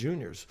 hours of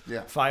juniors.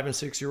 Yeah. 5 and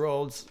 6 year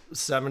olds,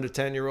 7 to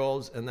 10 year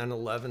olds, and then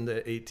 11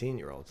 to 18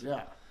 year olds.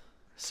 Yeah.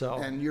 So.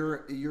 And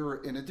you're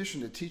in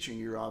addition to teaching,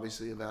 you're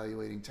obviously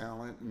evaluating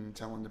talent and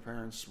telling the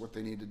parents what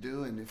they need to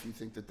do, and if you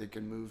think that they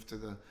can move to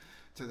the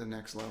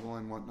next level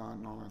and whatnot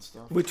and all that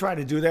stuff. We try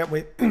to do that.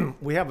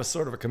 We have a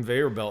sort of a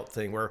conveyor belt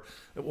thing where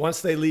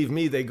once they leave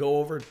me, they go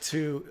over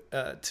to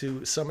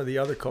some of the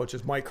other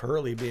coaches, Mike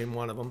Hurley being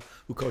one of them,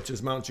 who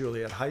coaches Mount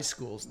Juliet High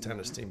School's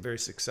tennis team, very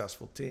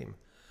successful team.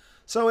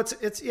 So it's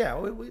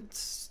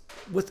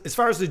with as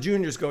far as the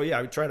juniors go, we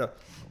try to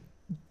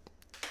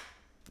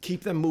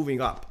keep them moving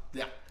up.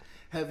 Yeah.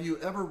 Have you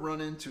ever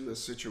run into a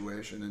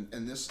situation,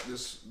 and this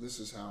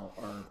is how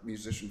our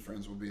musician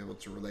friends will be able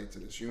to relate to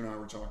this. You and I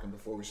were talking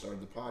before we started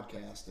the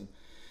podcast, and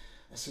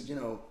I said,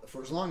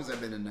 for as long as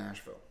I've been in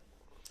Nashville,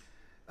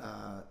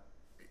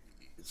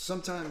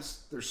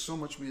 sometimes there's so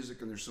much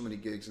music and there's so many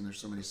gigs and there's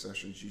so many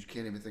sessions, you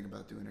can't even think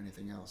about doing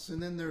anything else.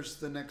 And then there's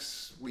the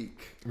next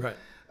week. Right.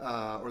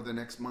 Or the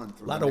next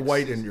month. Or a lot of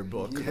white in your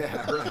book.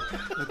 Yeah, right.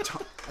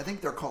 I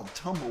think they're called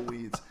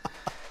tumbleweeds.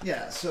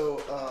 Yeah,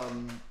 so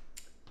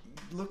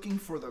looking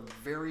for the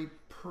very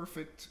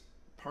perfect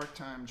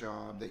part-time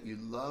job that you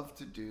love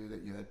to do,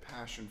 that you had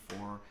passion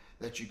for,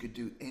 that you could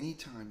do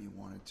anytime you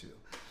wanted to.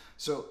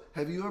 So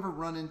have you ever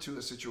run into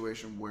a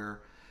situation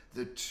where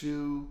your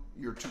two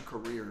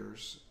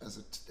careers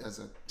as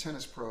a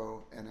tennis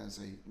pro and as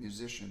a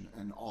musician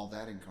and all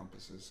that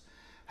encompasses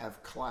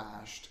have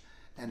clashed?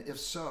 And if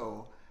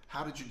so,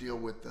 how did you deal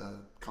with the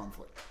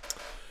conflict?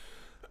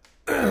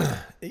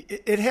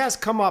 It has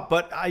come up,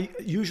 but I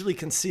usually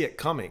can see it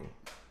coming,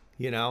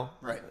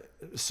 Right.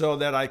 So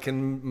that I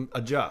can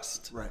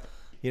adjust. Right.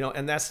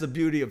 And that's the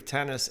beauty of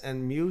tennis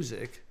and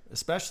music,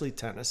 especially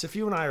tennis. If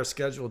you and I are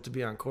scheduled to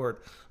be on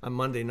court on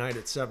Monday night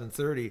at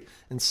 7:30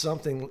 and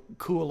something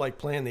cool like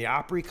playing the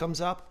Opry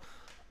comes up,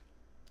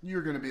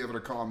 You're going to be able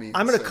to call me.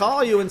 I'm going to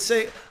call you and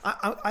say,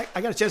 I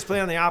got a chance to play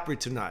on the Opry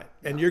tonight,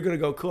 and you're going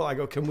to go, cool. I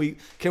go, can we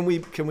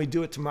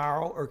do it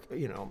tomorrow, or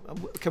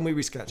can we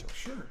reschedule?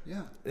 Sure,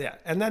 yeah. Yeah,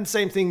 and then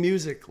same thing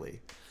musically.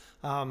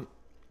 I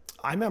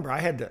remember I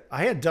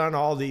had done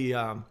all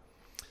the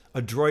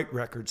Adroit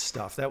Records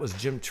stuff. That was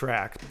Jim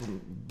Track,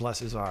 bless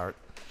his heart,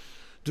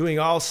 doing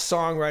all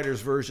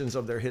songwriters' versions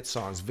of their hit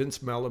songs. Vince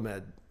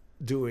Melamed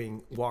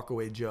doing Walk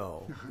Away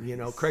Joe,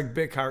 Craig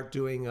Bighart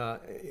doing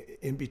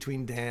In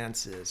Between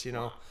Dances,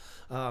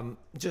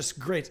 just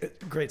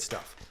great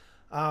stuff.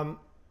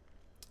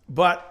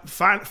 But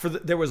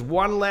there was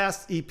one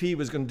last EP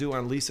was going to do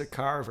on Lisa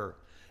Carver,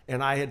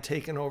 and I had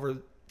taken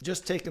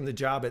the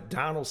job at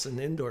Donaldson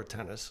Indoor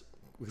Tennis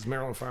because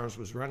Maryland Farms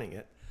was running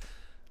it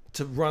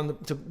to run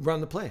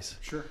the place.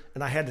 Sure.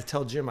 And I had to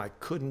tell Jim I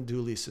couldn't do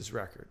Lisa's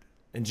record,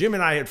 and Jim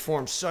and I had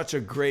formed such a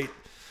great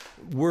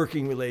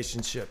working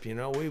relationship,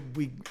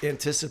 we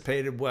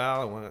anticipated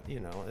well,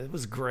 it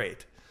was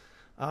great.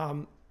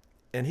 And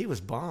he was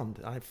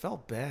bummed. I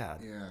felt bad.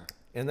 Yeah.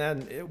 And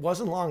then it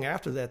wasn't long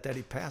after that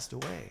he passed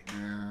away.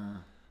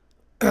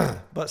 Yeah.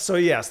 But so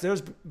yes, there's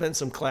been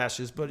some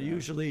clashes, but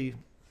usually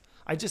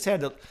I just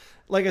had to,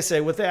 like I say,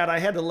 with that, I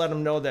had to let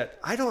him know that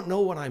I don't know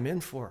what I'm in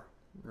for.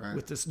 Right.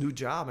 With this new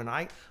job, and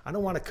I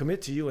don't want to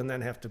commit to you and then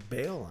have to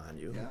bail on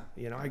you.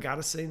 Yeah. I got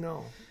to say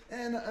no.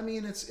 And I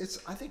mean, I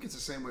think it's the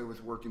same way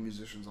with working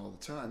musicians all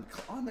the time.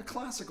 On the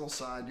classical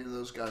side,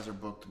 those guys are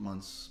booked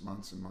months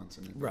and months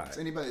in advance. Right.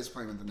 Anybody that's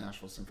playing with the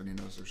Nashville Symphony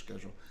knows their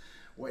schedule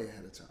way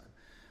ahead of time.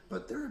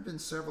 But there have been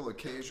several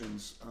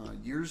occasions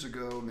years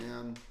ago,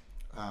 man.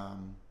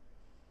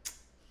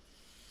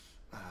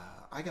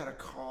 I got a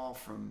call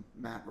from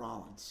Matt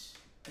Rollins,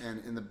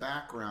 and in the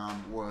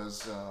background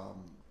was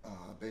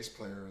bass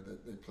player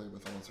that they played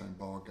with all the time,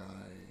 bald guy.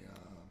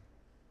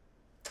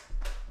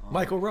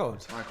 Michael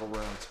Rhodes.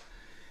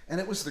 And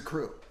it was the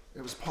crew.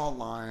 It was Paul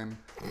Lime,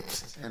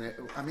 and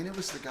it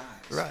was the guys.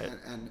 Right.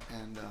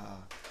 And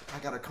I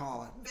got a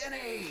call.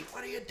 Vinny,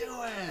 what are you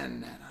doing?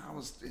 And I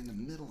was in the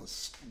middle of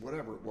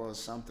whatever it was,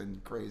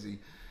 something crazy,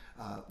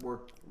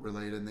 work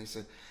related. And they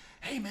said,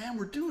 "Hey man,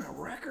 we're doing a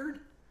record,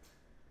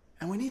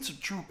 and we need some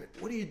trumpet.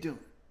 What are you doing?"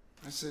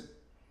 I said,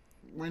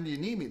 "When do you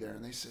need me there?"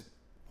 And they said,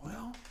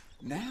 "Well,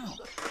 now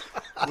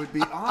would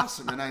be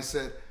awesome." And I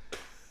said,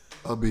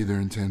 "I'll be there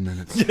in 10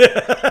 minutes."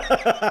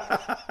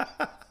 Yeah.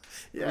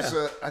 It was,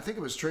 I think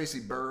it was Tracy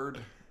Bird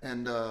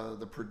and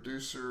the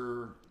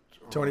producer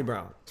Tony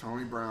Brown.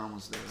 Tony Brown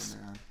was there,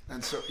 man.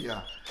 And so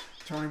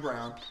Tony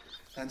Brown.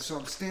 And so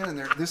I'm standing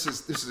there. This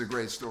is a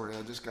great story.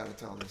 I just got to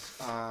tell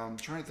this. I'm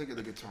trying to think of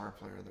the guitar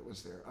player that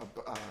was there.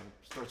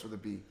 Starts with a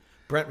B.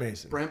 Brent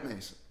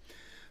Mason.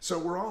 So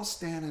we're all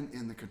standing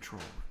in the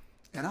control room,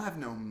 and I've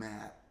known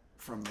Matt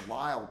from the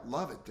Lyle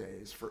Lovett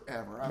days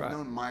forever. I've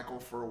known Michael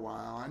for a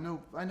while.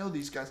 I know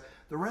these guys.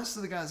 The rest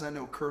of the guys I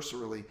know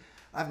cursorily.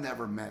 I've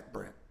never met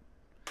Brent.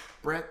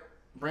 Brent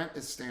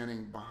is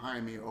standing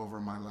behind me over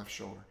my left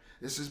shoulder.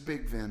 This is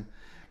Big Vin,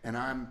 and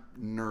I'm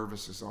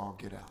nervous as all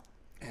get out.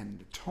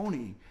 And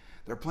Tony,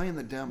 they're playing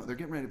the demo. They're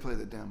getting ready to play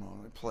the demo.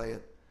 They play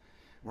it.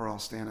 We're all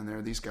standing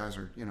there. These guys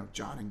are,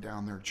 jotting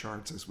down their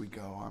charts as we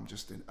go. I'm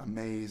just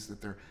amazed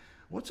that they're,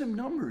 "What's them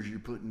numbers you're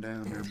putting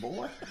down there,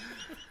 boy?"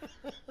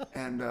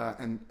 and the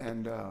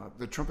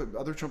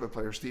other trumpet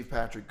player, Steve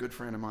Patrick, good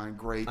friend of mine,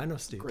 great. I know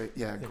Steve.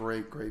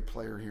 Great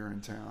player here in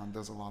town.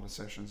 Does a lot of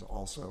sessions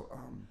also.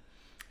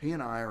 He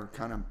and I are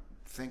kind of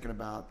thinking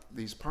about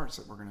these parts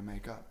that we're going to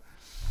make up.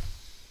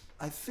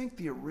 I think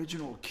the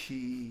original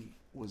key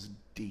was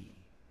D.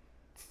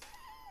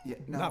 Yeah,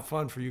 no, not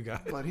fun for you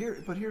guys. But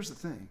here's the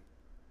thing.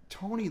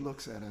 Tony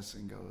looks at us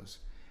and goes,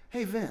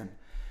 "Hey, Vin,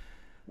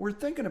 we're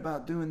thinking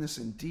about doing this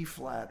in D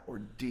flat or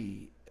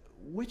D.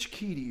 Which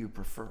key do you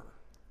prefer?"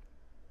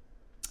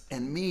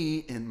 And me,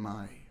 in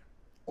my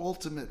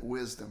ultimate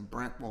wisdom,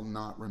 Brent will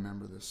not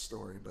remember this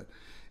story, but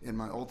in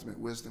my ultimate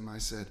wisdom, I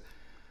said,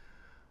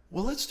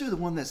 "Well, let's do the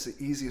one that's the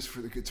easiest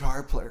for the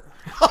guitar player."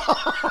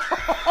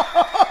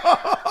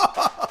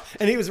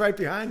 And he was right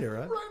behind you,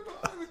 right? Right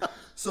behind me.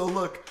 So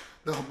look,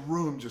 the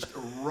room just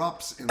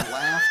erupts in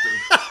laughter.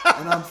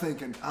 And I'm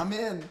thinking, I'm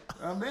in.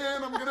 I'm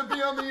going to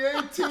be on the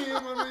A team.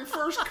 I'm going to be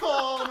first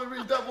call. I'm going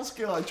to be double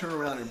skill. I turn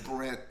around and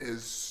Brent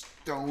is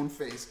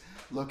stone-faced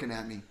looking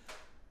at me.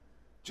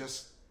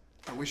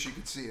 I wish you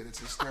could see it. It's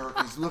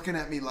hysterical. He's looking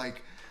at me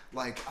like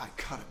I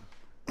cut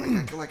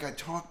him. Like I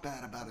talked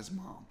bad about his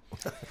mom.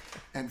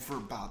 And for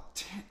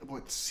about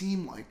what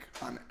seemed like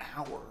an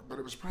hour, but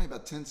it was probably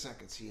about 10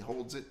 seconds, he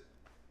holds it.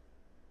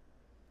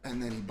 And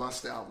then he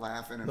busts out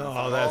laughing. And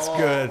that's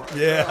good.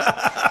 Yeah.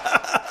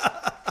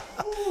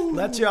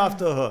 Lets you off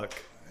the hook.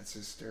 That's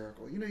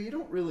hysterical. You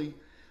don't really...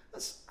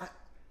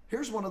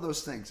 here's one of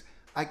those things.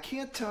 I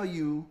can't tell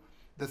you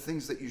the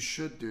things that you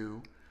should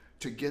do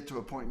to get to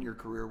a point in your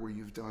career where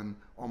you've done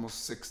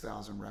almost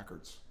 6,000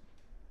 records.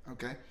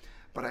 Okay?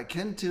 But I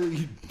can tell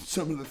you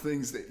some of the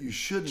things that you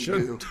shouldn't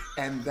do,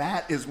 and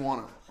that is one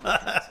of them.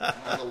 Okay?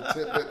 A little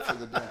tidbit for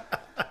the day.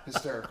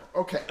 Hysterical.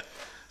 Okay.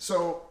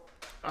 So...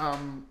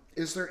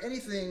 is there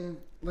anything?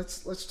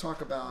 Let's talk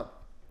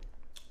about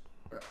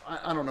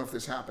I don't know if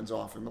this happens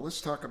often, but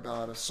let's talk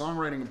about a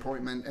songwriting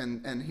appointment.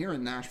 And here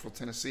in Nashville,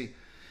 Tennessee,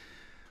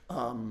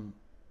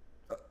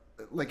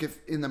 like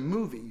if in the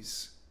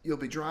movies, you'll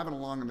be driving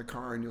along in the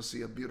car and you'll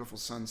see a beautiful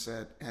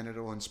sunset and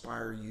it'll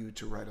inspire you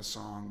to write a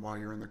song while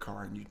you're in the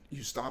car, and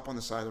you stop on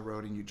the side of the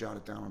road and you jot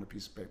it down on a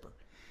piece of paper.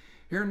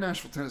 Here in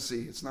Nashville,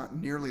 Tennessee, it's not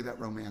nearly that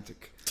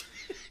romantic.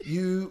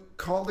 You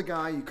call the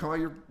guy, you call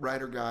your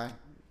writer guy,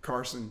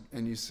 Carson,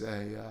 and you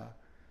say,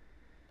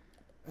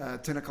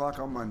 10 o'clock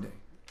on Monday.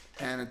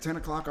 And at 10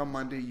 o'clock on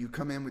Monday, you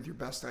come in with your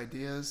best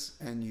ideas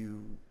and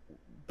you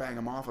bang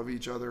them off of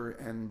each other,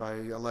 and by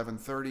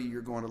 11:30,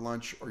 you're going to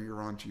lunch or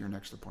you're on to your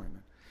next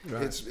appointment.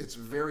 Right. It's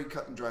very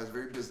cut and dry. It's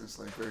very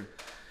businesslike. Very.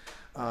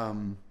 I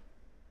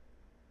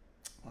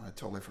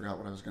totally forgot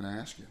what I was going to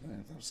ask you.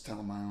 I was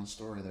telling my own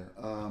story there.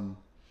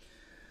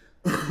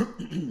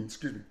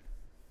 Excuse me.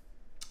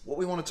 What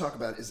we want to talk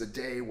about is a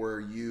day where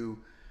you've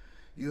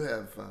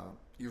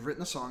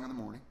written a song in the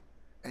morning,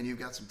 and you've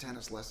got some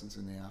tennis lessons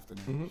in the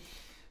afternoon. Mm-hmm.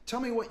 Tell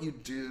me what you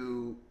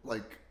do.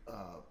 Like,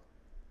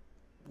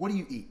 what do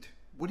you eat?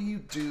 What do you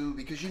do?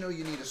 Because you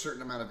need a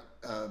certain amount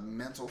of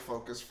mental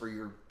focus for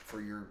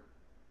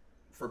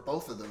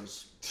both of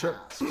those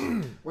tasks.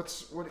 Sure. What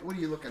are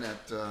you looking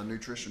at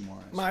nutrition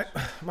wise?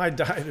 My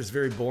diet is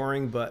very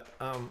boring, but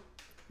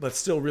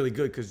still really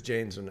good because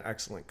Jane's an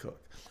excellent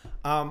cook.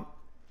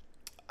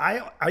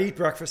 I eat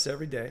breakfast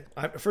every day.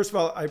 First of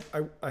all,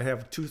 I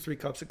have 2-3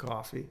 cups of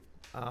coffee,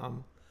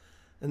 and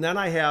then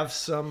I have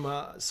some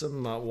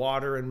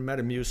water and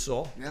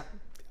Metamucil. Yeah.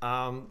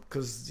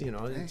 Because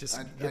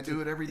I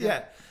do it every day.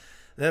 Yeah.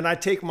 Then I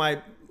take my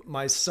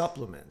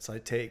supplements. I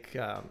take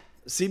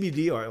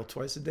CBD oil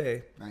twice a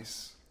day.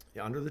 Nice.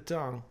 Under the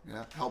tongue.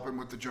 Yeah, helping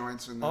with the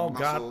joints and the God,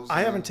 muscles.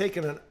 I haven't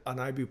taken an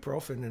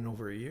ibuprofen in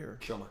over a year.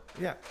 Killer.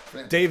 Yeah.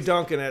 Fantastic. Dave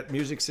Duncan at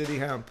Music City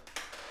Hemp.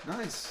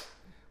 Nice.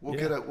 We'll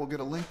get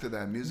a link to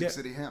that. Music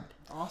City Hemp.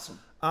 Awesome.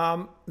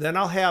 Then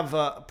I'll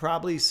have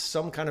probably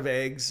some kind of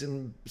eggs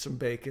and some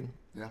bacon.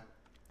 Yeah.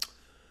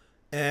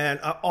 And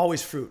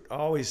always fruit.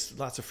 Always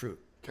lots of fruit.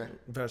 Okay.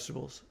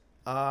 Vegetables.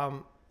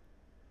 And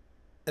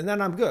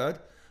then I'm good.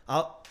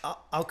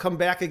 I'll come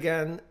back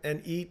again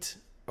and eat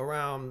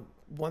around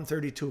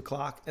 1:30, 2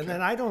 o'clock, and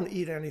then I don't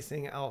eat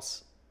anything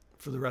else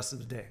for the rest of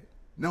the day.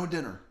 No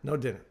dinner. No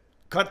dinner.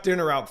 Cut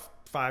dinner out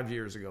 5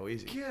 years ago.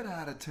 Easy. Get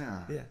out of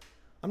town. Yeah.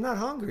 I'm not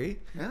hungry,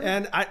 yeah.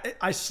 And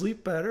I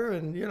sleep better,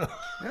 and Yeah,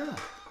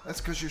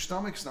 that's because your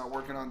stomach's not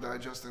working on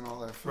digesting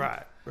all that food.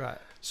 Right.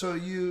 So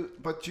you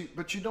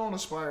don't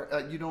aspire.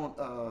 You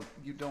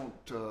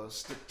don't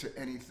stick to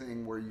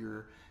anything where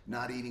you're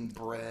not eating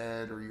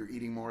bread, or you're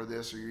eating more of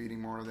this, or you're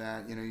eating more of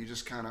that. You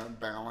just kind of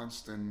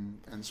balanced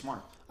and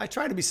smart. I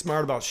try to be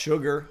smart about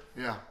sugar.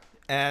 Yeah.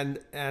 And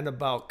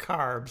about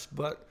carbs,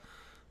 but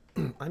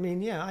I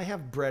mean, I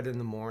have bread in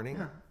the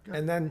morning,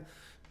 and then.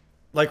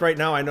 Like right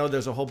now, I know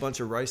there's a whole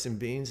bunch of rice and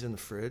beans in the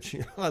fridge.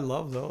 I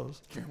love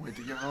those. Can't wait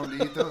to get home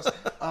to eat those.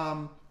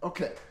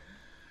 Okay.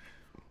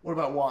 What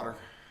about water?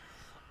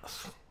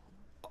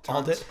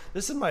 All day.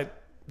 This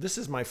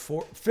is my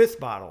fifth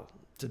bottle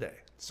today.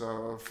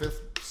 So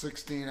fifth,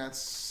 16, that's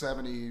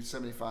 70,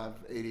 75,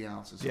 80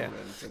 ounces already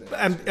today.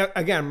 And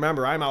again,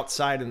 remember, I'm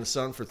outside in the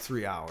sun for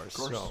 3 hours.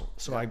 Of course.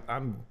 So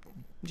I'm.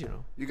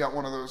 You got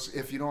one of those.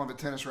 If you don't have a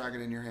tennis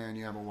racket in your hand,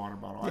 you have a water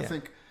bottle. Yeah. I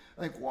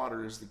think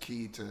water is the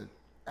key to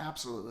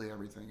absolutely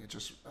everything. It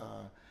just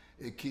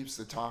it keeps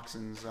the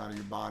toxins out of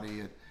your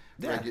body.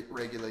 It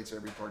regulates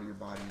every part of your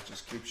body. It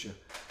just keeps you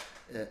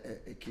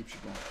it keeps you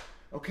going.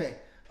 Okay,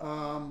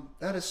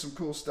 that is some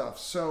cool stuff.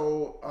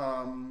 So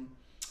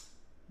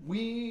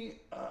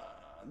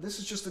this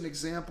is just an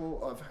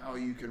example of how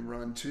you can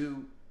run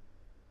two.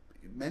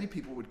 Many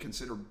people would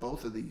consider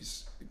both of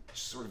these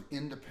sort of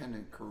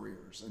independent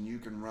careers, and you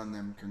can run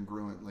them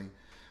congruently.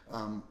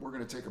 We're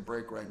going to take a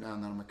break right now,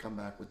 and then I'm going to come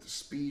back with the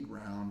speed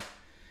round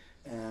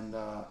and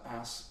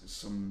ask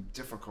some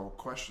difficult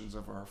questions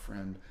of our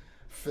friend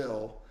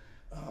Phil.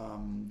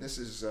 This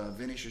is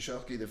Vinny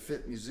Shashelsky, the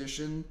Fit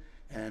Musician,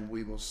 and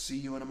we will see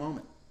you in a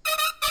moment.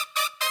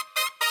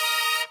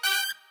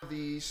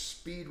 The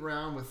speed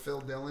round with Phil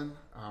Dillon,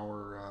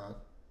 our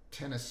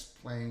tennis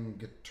playing,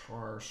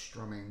 guitar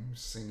strumming,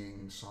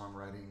 singing,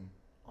 songwriting,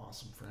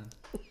 awesome friend.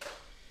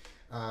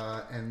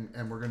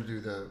 And we're gonna do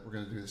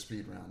the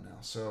speed round now.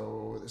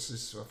 So this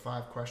is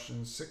 5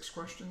 questions, 6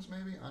 questions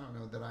maybe. I don't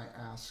know, that I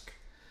ask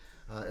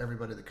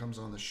everybody that comes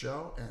on the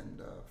show,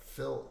 and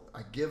Phil,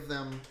 I give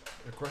them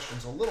the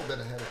questions a little bit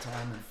ahead of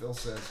time, and Phil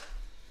says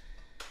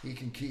he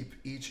can keep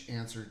each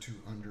answer to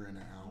under an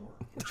hour,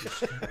 which is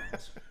kind of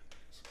awesome.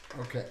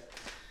 Okay,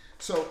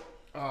 so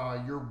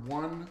your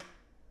one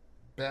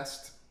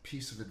best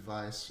piece of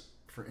advice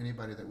for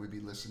anybody that would be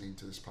listening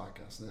to this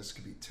podcast. And this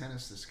could be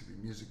tennis, this could be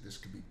music, this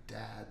could be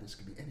dad, this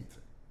could be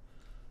anything.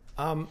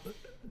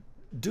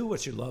 Do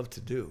what you love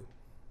to do.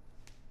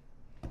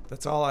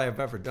 That's all I have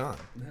ever done.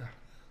 Yeah.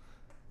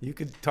 You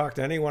could talk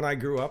to anyone I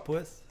grew up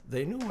with.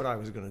 They knew what I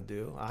was going to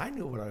do. I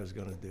knew what I was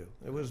going to do.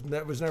 It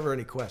was never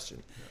any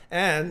question.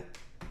 Yeah. And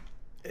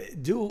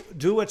do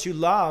what you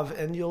love,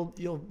 and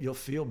you'll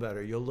feel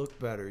better. You'll look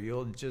better.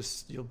 You'll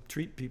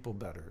treat people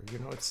better. You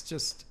know, it's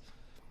just.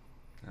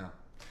 Yeah,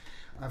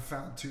 I've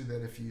found too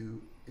that if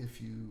you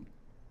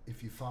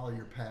follow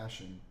your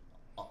passion,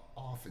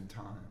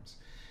 oftentimes,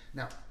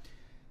 now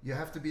you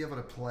have to be able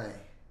to play.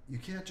 You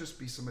can't just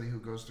be somebody who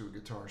goes to a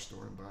guitar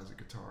store and buys a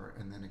guitar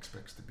and then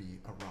expects to be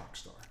a rock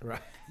star.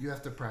 Right. You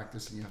have to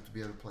practice and you have to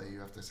be able to play. You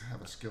have to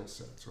have a skill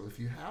set. So if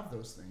you have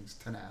those things,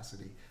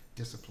 tenacity,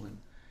 discipline,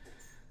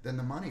 then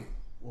the money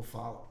will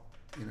follow.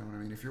 You know what I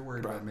mean? If you're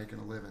worried about making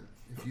a living,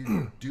 if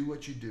you do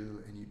what you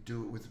do and you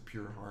do it with a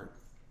pure heart,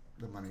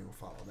 the money will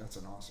follow. That's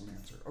an awesome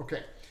answer.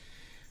 Okay.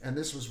 And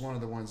this was one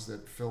of the ones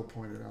that Phil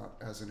pointed out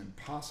as an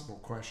impossible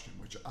question,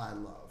 which I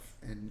love,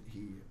 and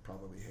he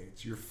probably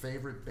hates. Your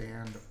favorite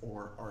band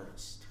or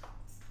artist?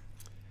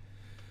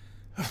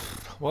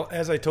 Well,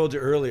 as I told you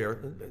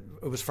earlier,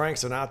 it was Frank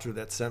Sinatra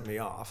that sent me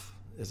off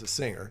as a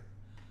singer.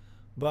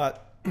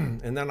 But,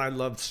 and then I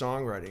loved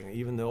songwriting,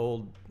 even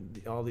all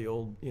the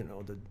old, you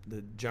know,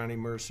 the Johnny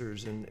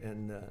Mercers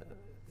and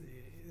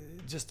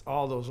just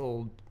all those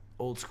old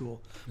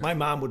school. Yeah. My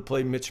mom would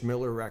play Mitch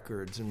Miller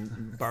records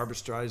and Barbra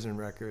Streisand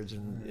records,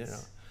 and you know.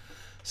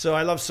 So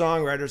I love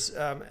songwriters.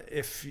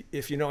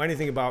 If you know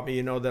anything about me,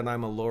 you know that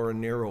I'm a Laura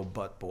Nyro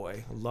butt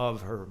boy. I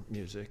love her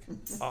music,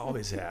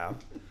 always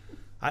have.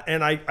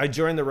 I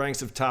joined the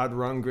ranks of Todd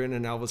Rundgren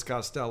and Elvis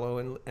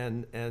Costello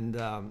and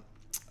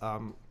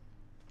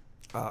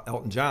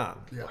Elton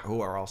John,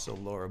 who are also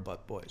Laura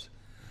butt boys.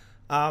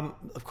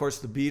 Of course,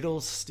 the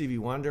Beatles, Stevie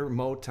Wonder,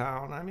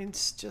 Motown. I mean,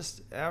 it's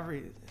just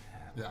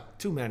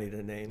too many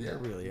to name. There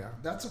really are.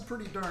 That's a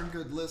pretty darn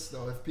good list,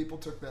 though. If people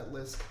took that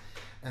list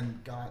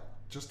and got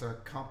just a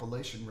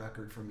compilation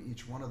record from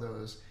each one of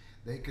those,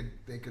 they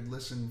could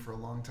listen for a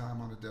long time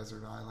on a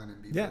desert island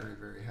and be very,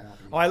 very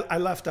happy. Oh, I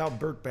left out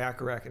Burt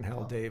Bacharach and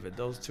Hal David.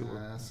 Those two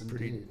were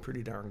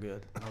pretty darn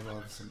good. I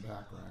love some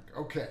Bacharach.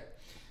 Okay.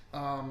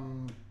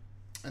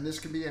 And this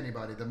can be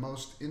anybody. The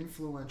most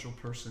influential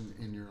person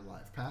in your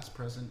life, past,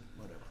 present,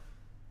 whatever.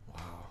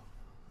 Wow.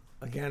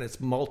 Again,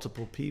 it's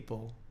multiple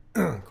people.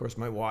 Of course,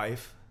 my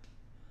wife,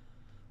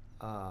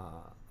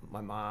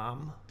 my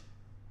mom,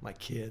 my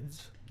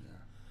kids,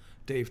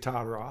 Dave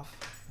Todoroff,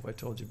 who I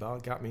told you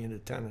about, got me into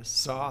tennis,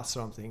 saw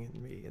something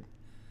in me.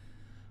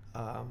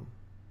 And,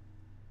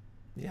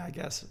 I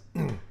guess.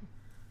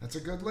 That's a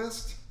good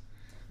list.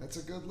 That's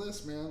a good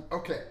list, man.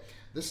 Okay,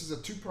 this is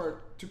a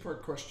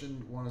two-part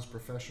question. One is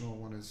professional,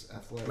 one is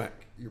athletic. Right.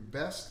 Your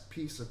best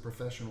piece of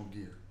professional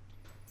gear.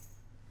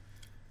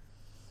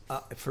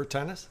 For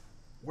tennis?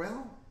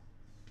 Well,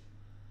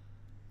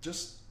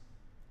 just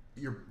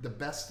the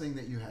best thing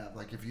that you have.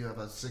 Like if you have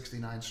a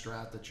 69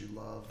 Strat that you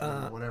love,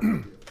 whatever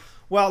it is.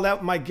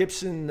 Well, my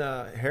Gibson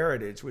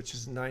Heritage, which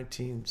is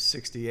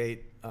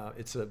 1968,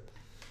 it's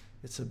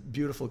a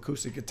beautiful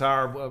acoustic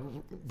guitar,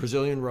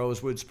 Brazilian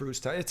rosewood spruce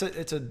tie. It's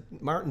a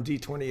Martin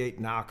D28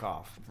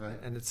 knockoff, right?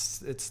 And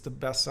it's the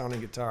best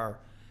sounding guitar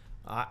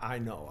I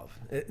know of.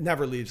 It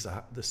never leaves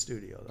the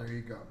studio, though. There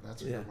you go.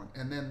 That's a good one.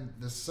 And then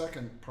the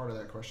second part of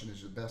that question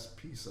is your best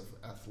piece of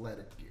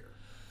athletic gear.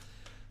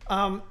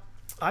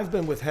 I've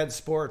been with Head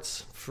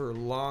Sports for a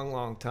long,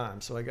 long time,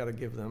 so I got to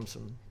give them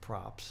some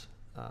props.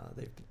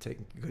 They've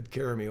taken good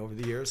care of me over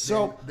the years.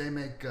 So they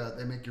make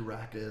your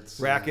rackets,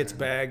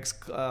 bags,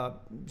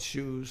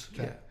 shoes.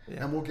 Okay.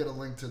 Yeah. And we'll get a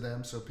link to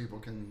them so people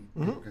can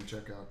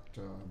check out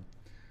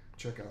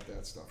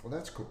that stuff. Well,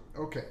 that's cool.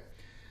 Okay,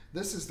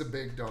 this is the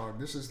big dog.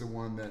 This is the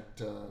one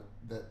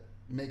that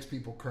makes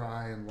people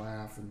cry and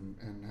laugh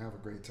and have a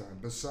great time.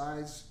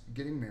 Besides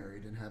getting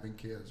married and having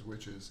kids,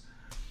 which is,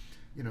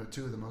 you know,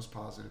 two of the most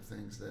positive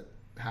things that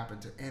happen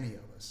to any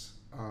of us.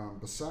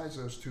 Besides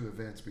those two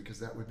events, because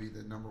that would be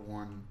the number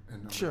one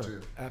and number two.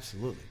 Sure,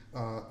 absolutely.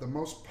 The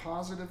most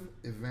positive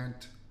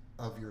event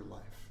of your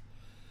life.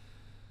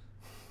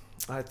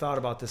 I thought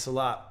about this a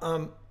lot.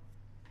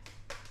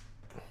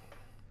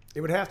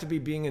 It would have to be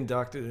being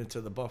inducted into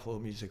the Buffalo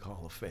Music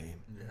Hall of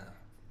Fame. Yeah.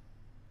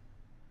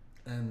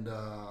 And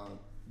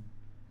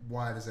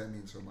why does that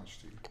mean so much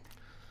to you?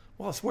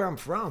 Well, it's where I'm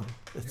from.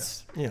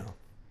 It's,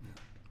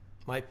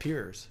 my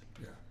peers.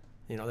 Yeah.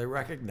 You know, they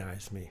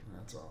recognize me.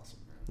 That's awesome,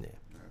 man.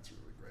 Yeah. That's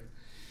really great.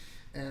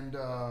 And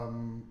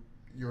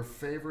your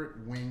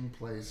favorite wing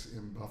place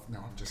in Buffalo?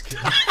 No, I'm just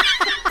kidding.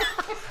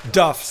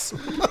 Duff's.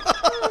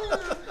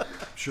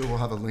 Sure, we'll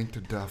have a link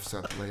to Duff's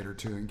up later,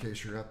 too, in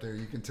case you're up there.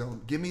 You can tell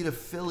them, give me the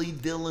Phil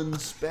Dillon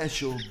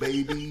special,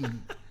 baby.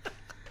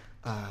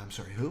 I'm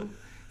sorry, who?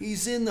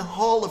 He's in the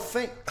Hall of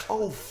Fame.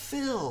 Oh,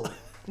 Phil.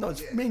 No,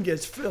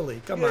 it's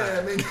Philly. Come on.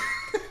 I mean,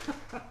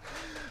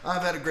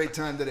 I've had a great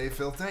time today,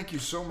 Phil. Thank you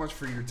so much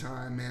for your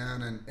time,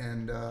 man,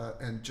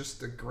 and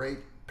just the great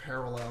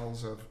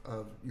parallels of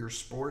your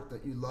sport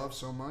that you love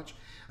so much.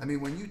 I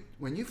mean,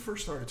 when you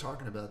first started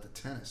talking about the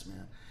tennis,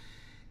 man,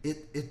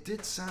 it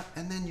did sound,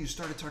 and then you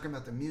started talking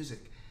about the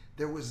music.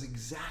 There was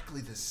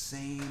exactly the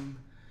same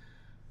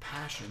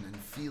passion and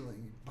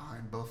feeling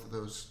behind both of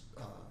those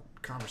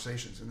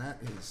conversations, and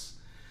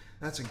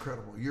that's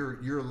incredible.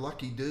 You're a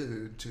lucky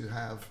dude to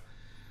have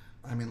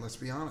I mean, let's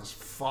be honest,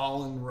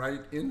 fallen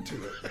right into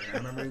it,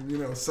 man. I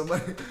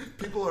mean,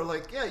 people are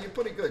like, yeah, you're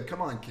pretty good.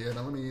 Come on, kid.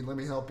 Let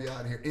me help you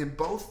out here. In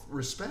both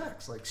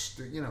respects, like,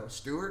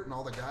 Stuart and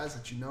all the guys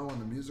that on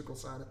the musical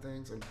side of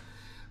things. And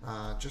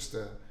just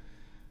a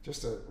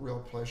real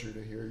pleasure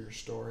to hear your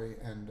story.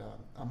 And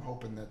I'm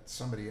hoping that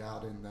somebody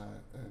out in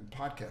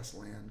podcast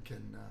land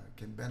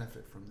can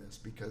benefit from this.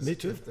 Because Me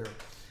too.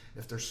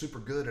 If they're super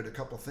good at a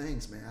couple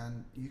things,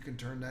 man, you can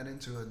turn that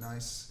into a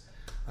nice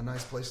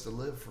place to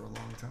live for a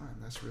long time.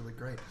 That's really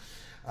great.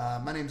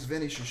 My name's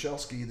Vinny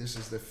Shashelski. This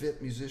is the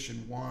Fit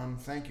Musician 1.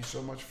 Thank you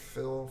so much,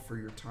 Phil, for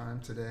your time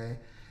today.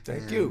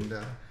 Thank you.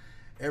 And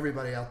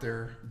everybody out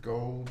there,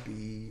 go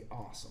be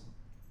awesome.